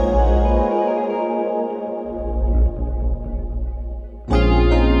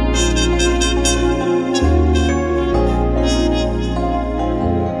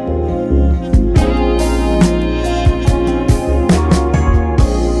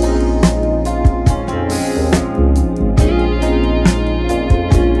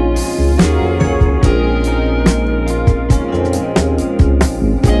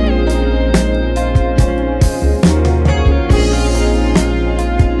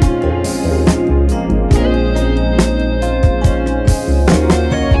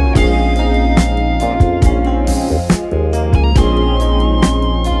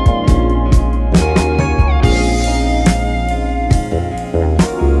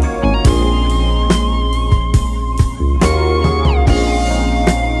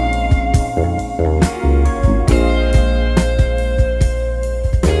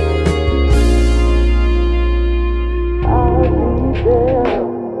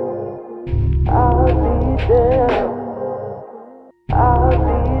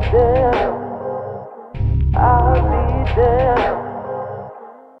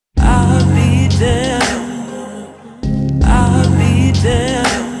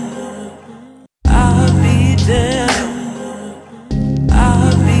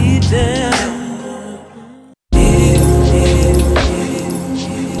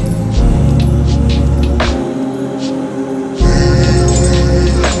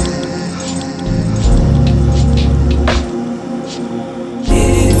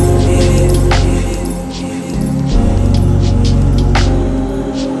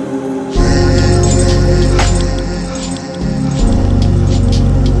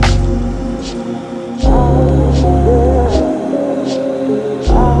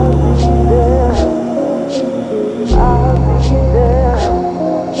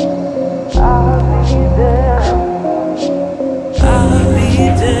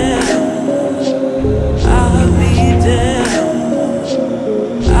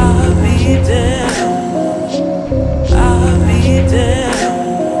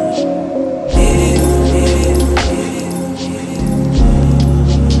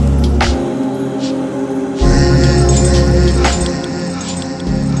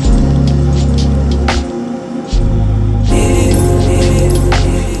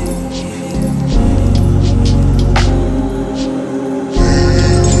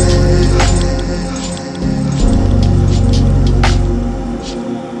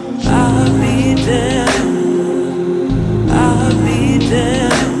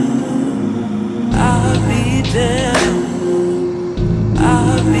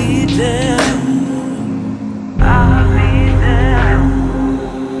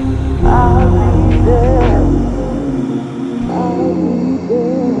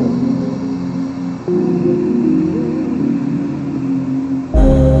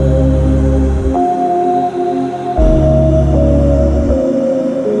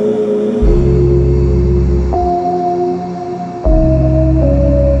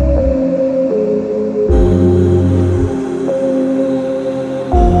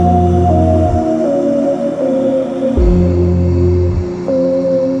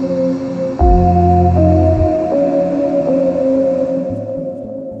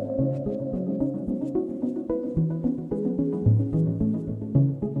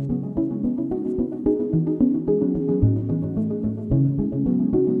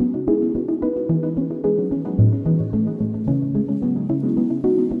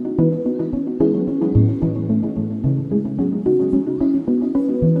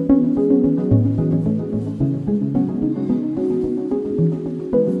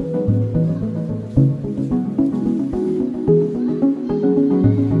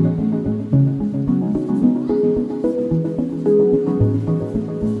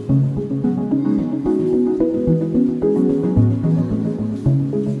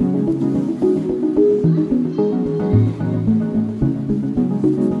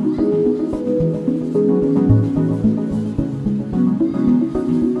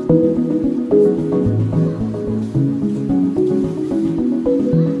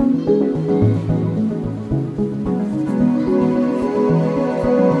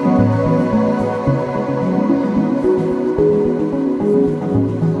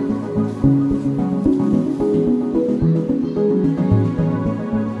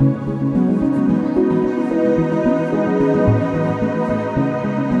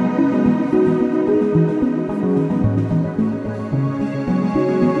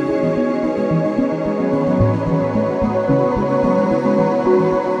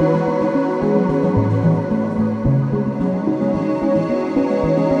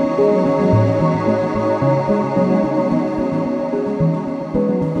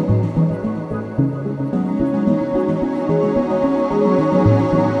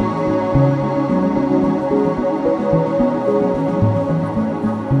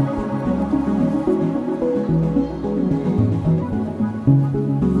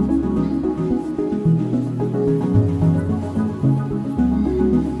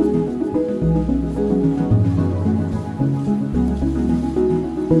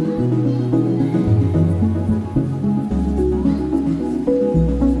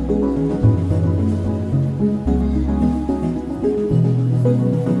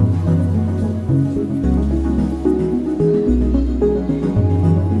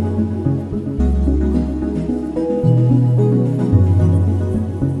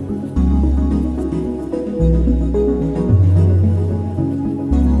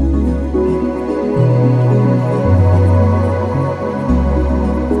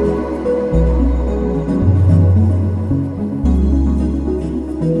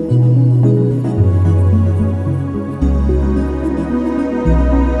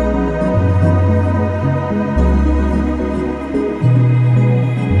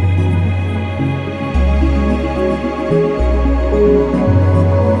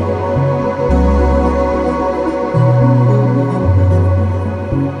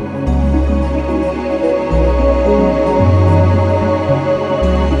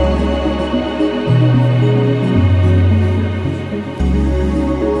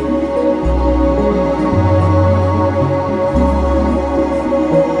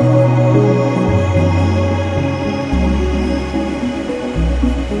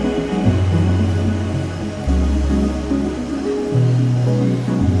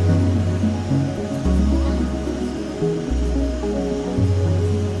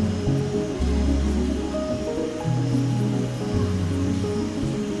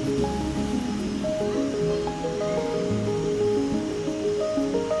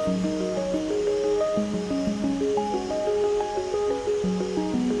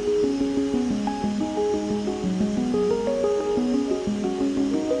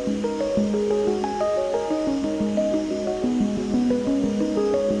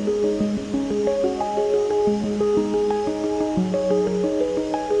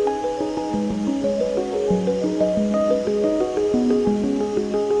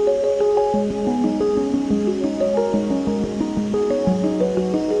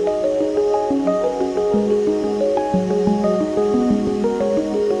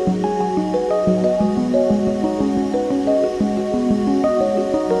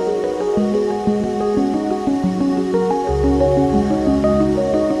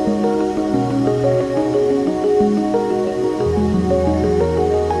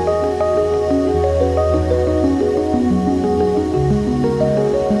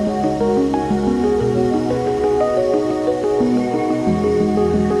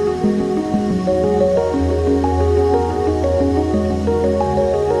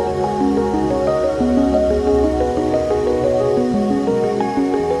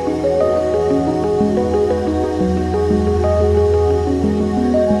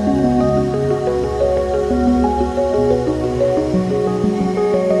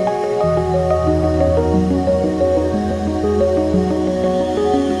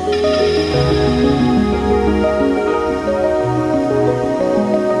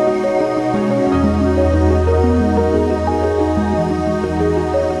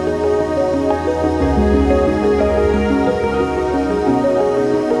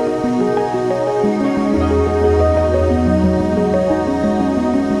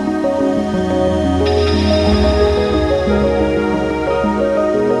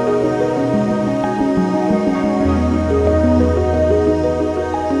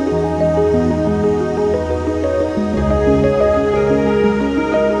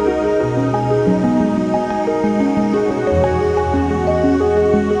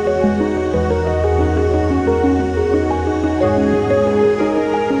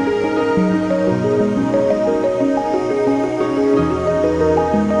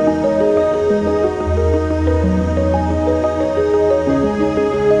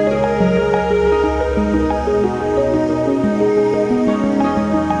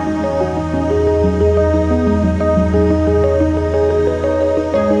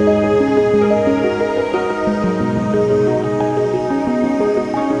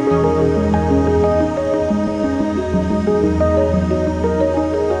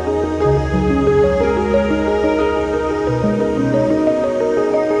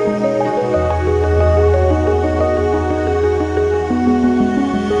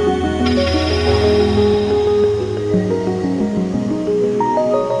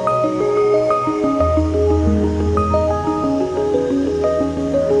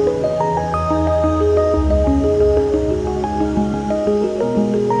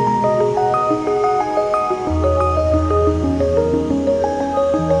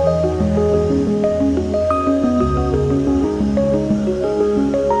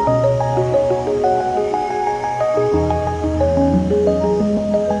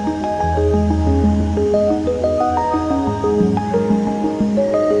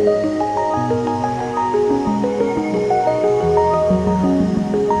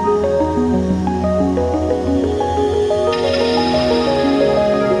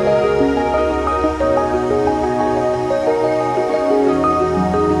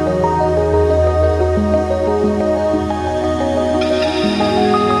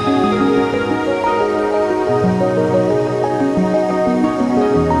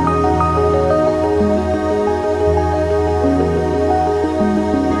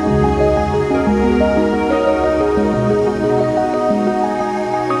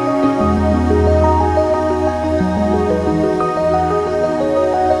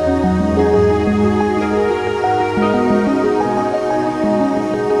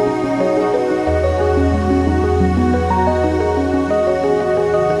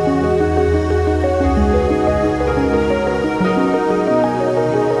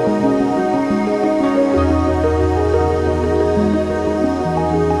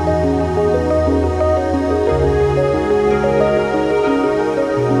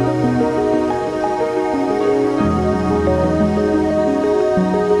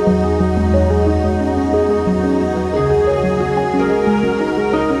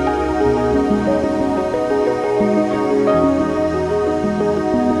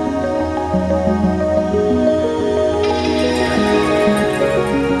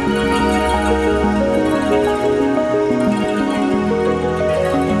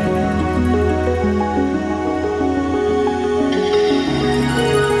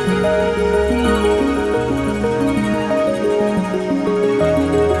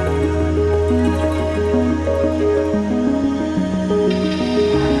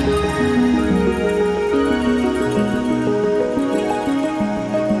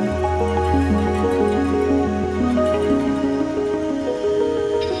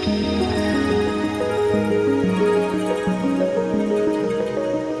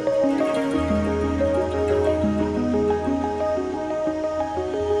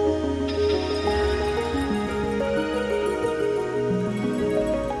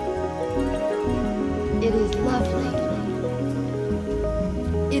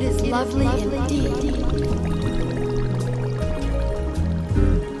 lovely indeed.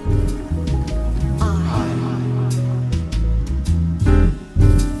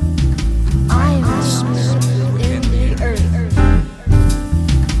 I am the spirit within the earth.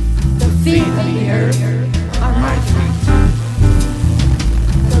 The feet of the earth are my feet.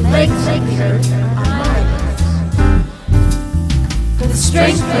 The legs of the earth are my legs. The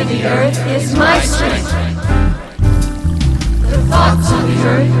strength of the earth is my strength. The thoughts of the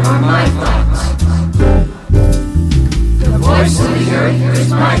earth are my thoughts. The voice of the earth is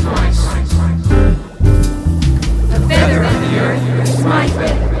my voice. The feather of the earth is my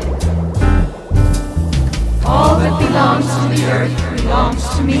feather. All that belongs to the earth belongs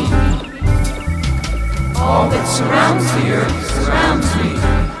to me. All that surrounds the earth surrounds me.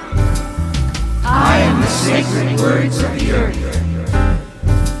 I am the sacred words of the earth.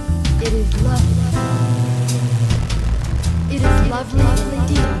 It is lovely. It is lovely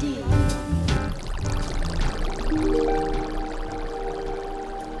indeed.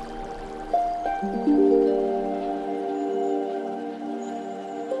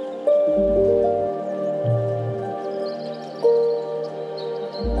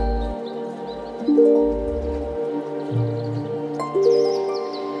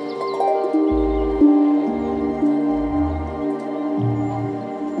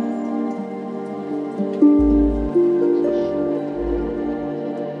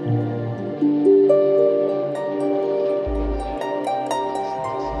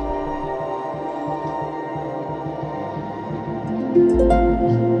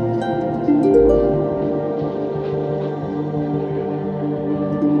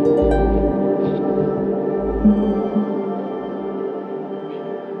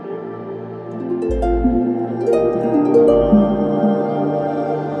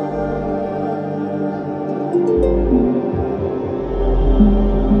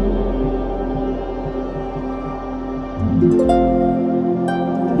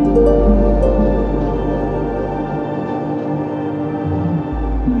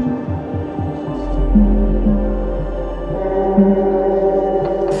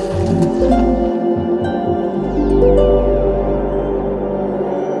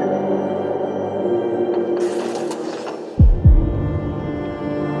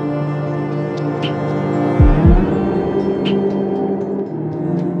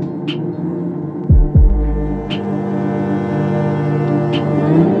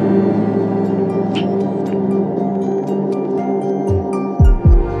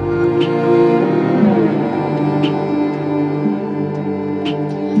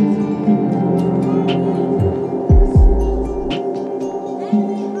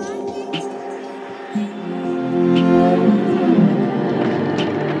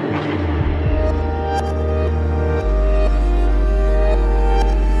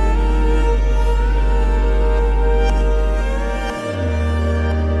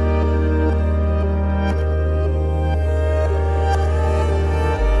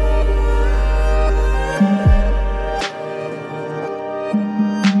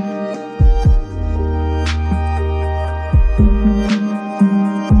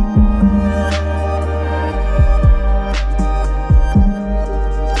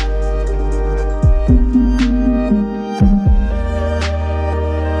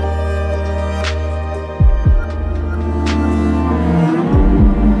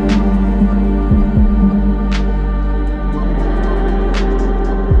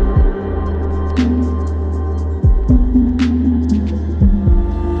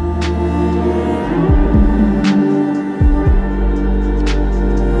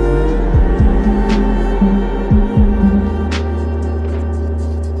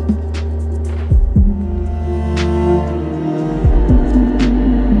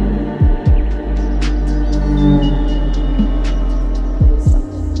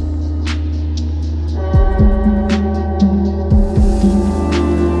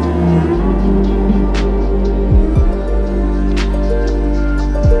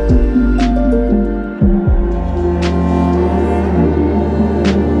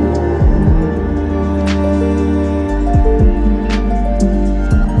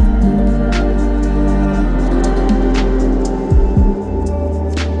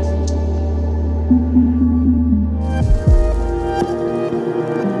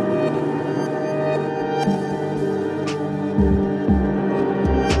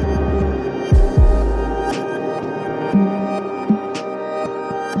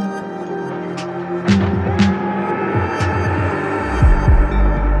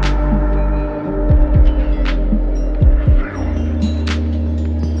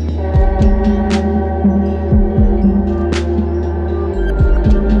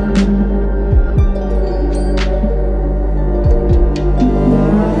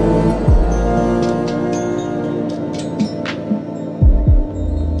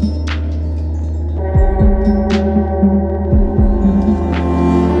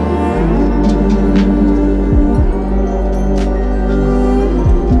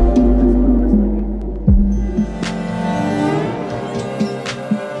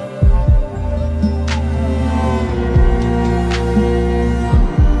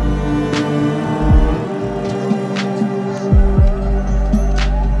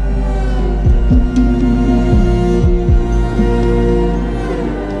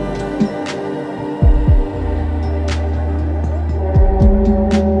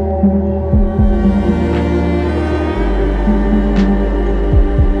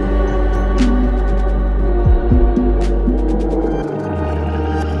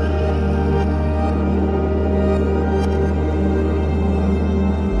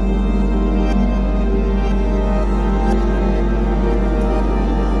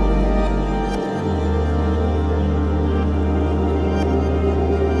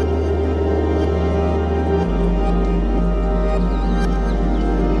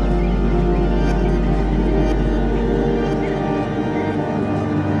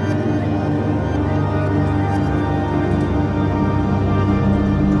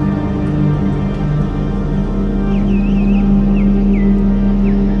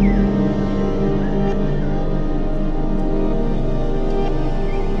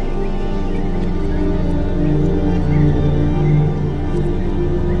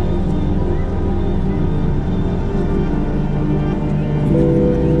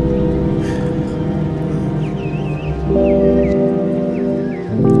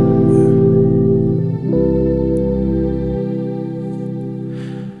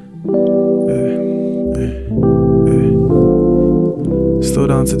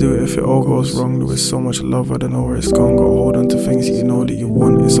 if it all goes wrong, there is so much love, I don't know where it's gone. Gotta hold on to things that you know that you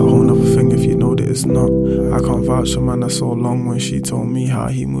want. It's a whole nother thing if you know that it's not. I can't vouch for man that's so long when she told me how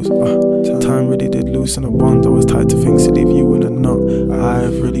he moves. Time really did loosen a bond. I was tied to things to leave you in a knot.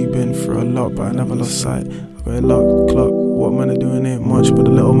 I've really been through a lot, but I never lost sight. I got a locked clock. What man are doing ain't much, but the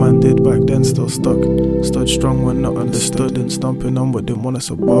little man did back then still stuck. Stood strong when not understood and stomping on but didn't want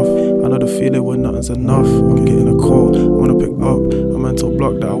us above. I know the feeling when nothing's enough. I'm getting a call, I wanna pick up a mental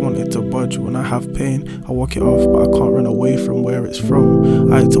block that I wanted to budge. When I have pain, I walk it off, but I can't run away from where it's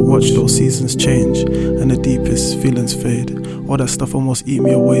from. I had to watch those seasons change and the deepest feelings fade. All that stuff almost eat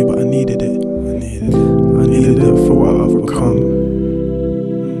me away, but I needed it. I needed it for what I've become.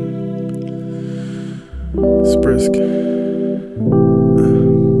 It's brisk.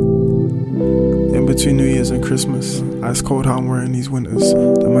 In between New Year's and Christmas, ice cold how I'm wearing these winters.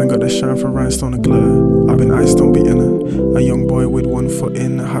 The man got the shine for rhinestone and glitter. I've been iced on beating a young boy with 1 foot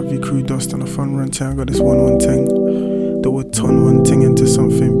in. A heavy crew dust and a fun run thing. I got this one thing that would turn one thing into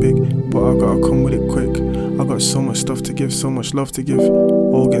something big, but I gotta come with it quick. I got so much stuff to give, so much love to give.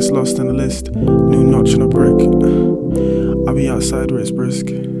 All gets lost in the list. New notch on a brick. I'll be outside where it's brisk.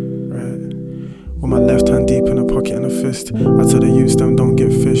 With my left hand deep in a pocket and a fist. I tell the youths them don't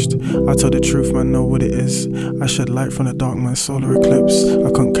get fished. I tell the truth, man, know what it is. I shed light from the dark, man, solar eclipse.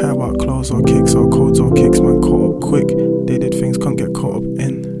 I couldn't care about clothes or kicks or codes or kicks, man, caught up quick. They did things, can't get caught up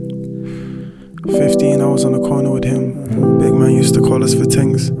in. 15, I was on the corner with him. Big man used to call us for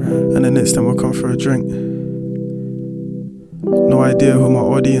things, and the next time we'll come for a drink. No idea who my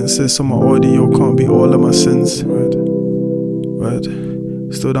audience is, so my audio can't be all of my sins. Right.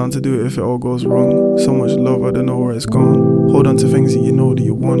 Still down to do it if it all goes wrong. So much love, I don't know where it's gone. Hold on to things that you know that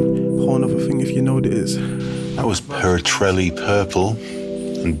you want. Whole other thing if you know that it's. That was Pertrelli Purple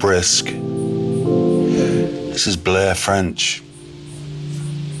and Brisk. This is Blair French.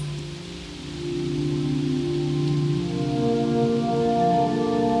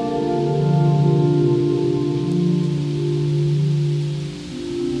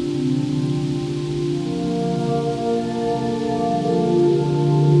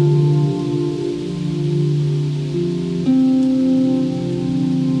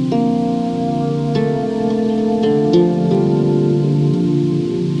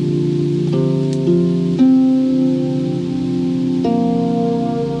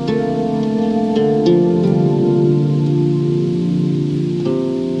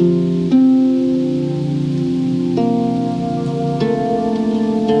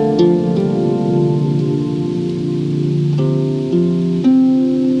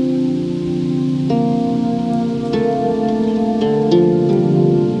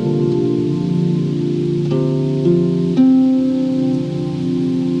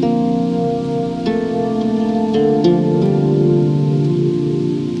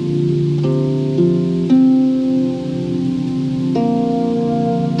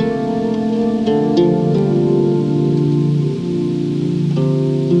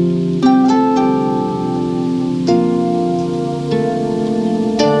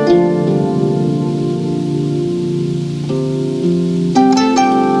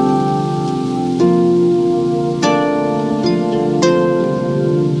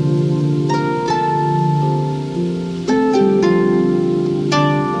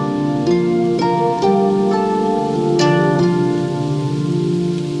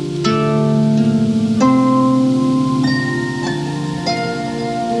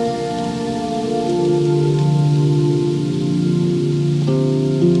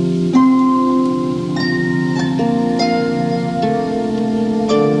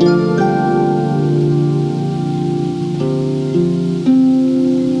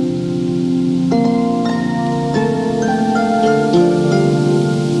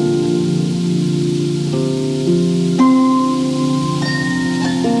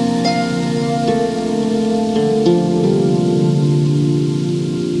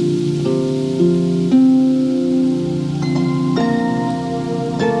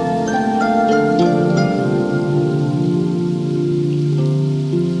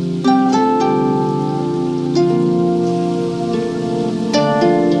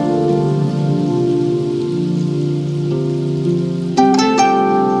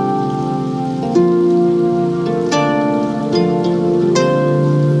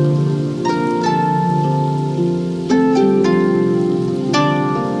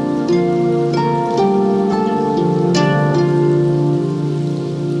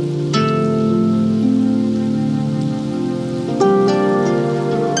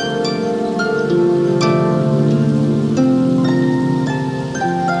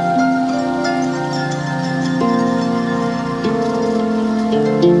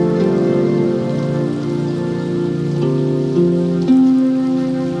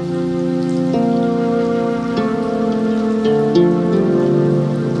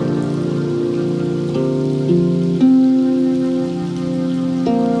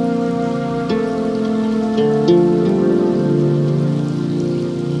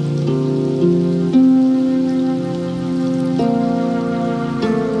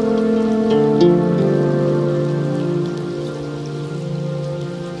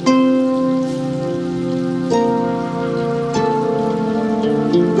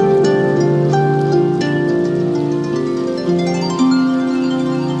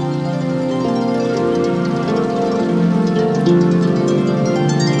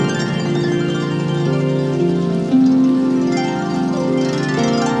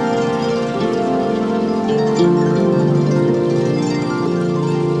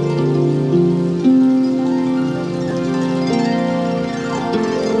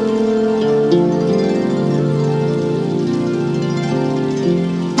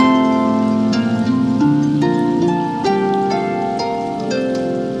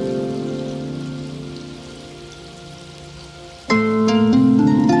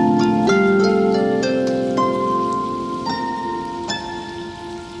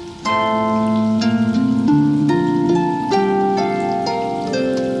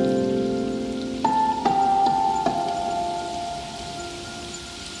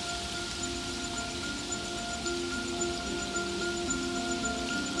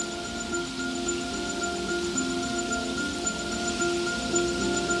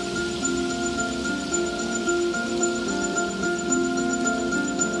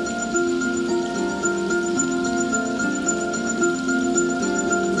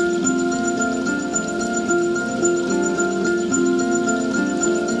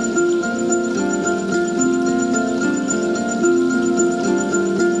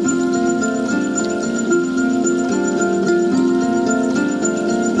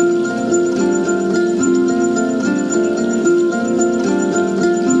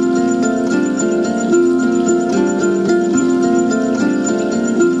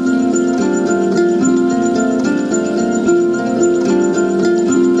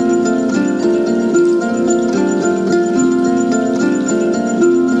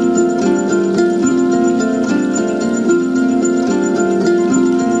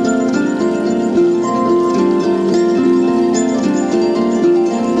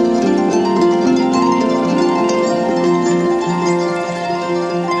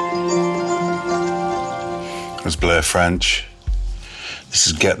 they're French. This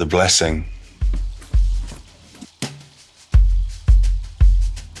is Get the Blessing.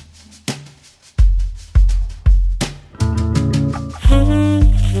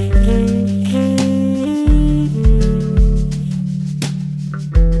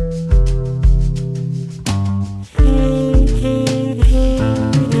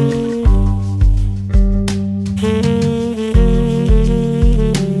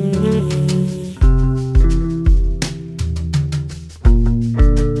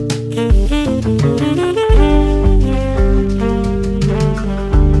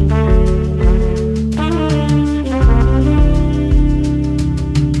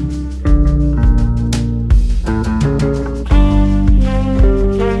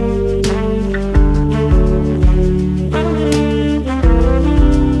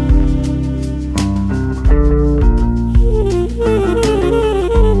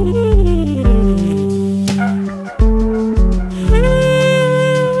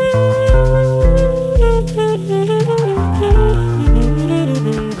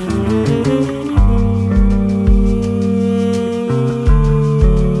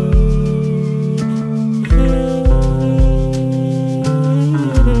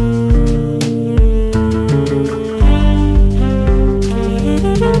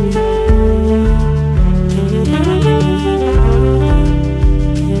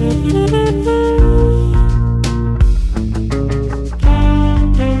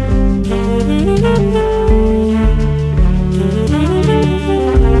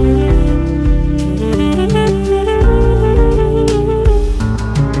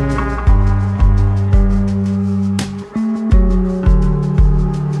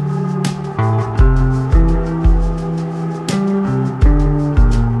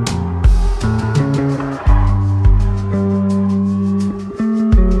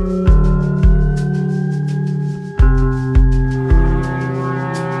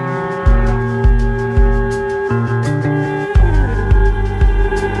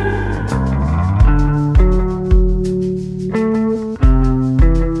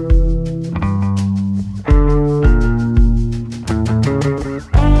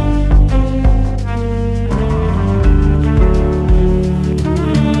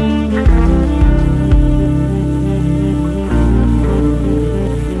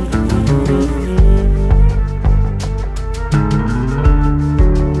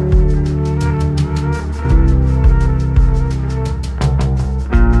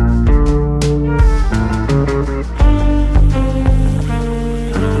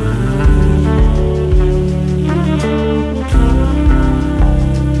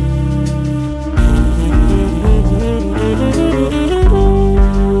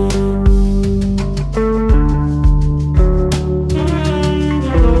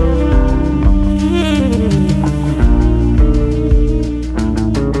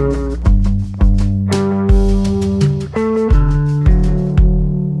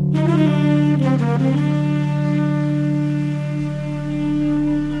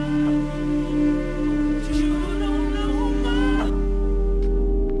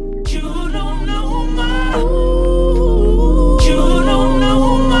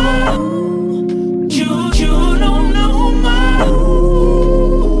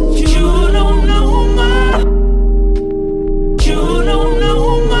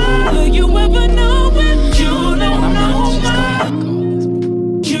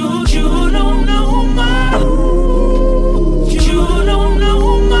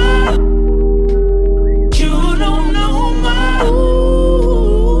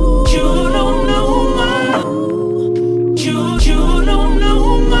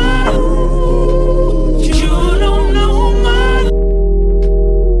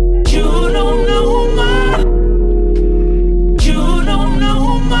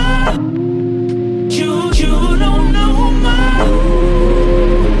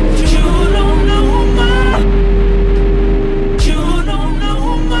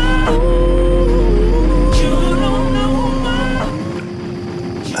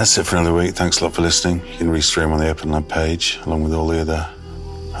 That's it for another week. Thanks a lot for listening. You can restream on the Open Lab page, along with all the other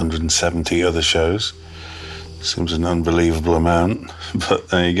 170 other shows. Seems an unbelievable amount, but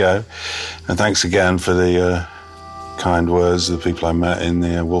there you go. And thanks again for the kind words of the people I met in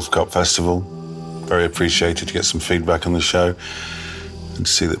the Wolf Cop Festival. Very appreciated to get some feedback on the show and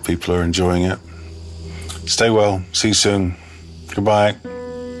see that people are enjoying it. Stay well. See you soon. Goodbye.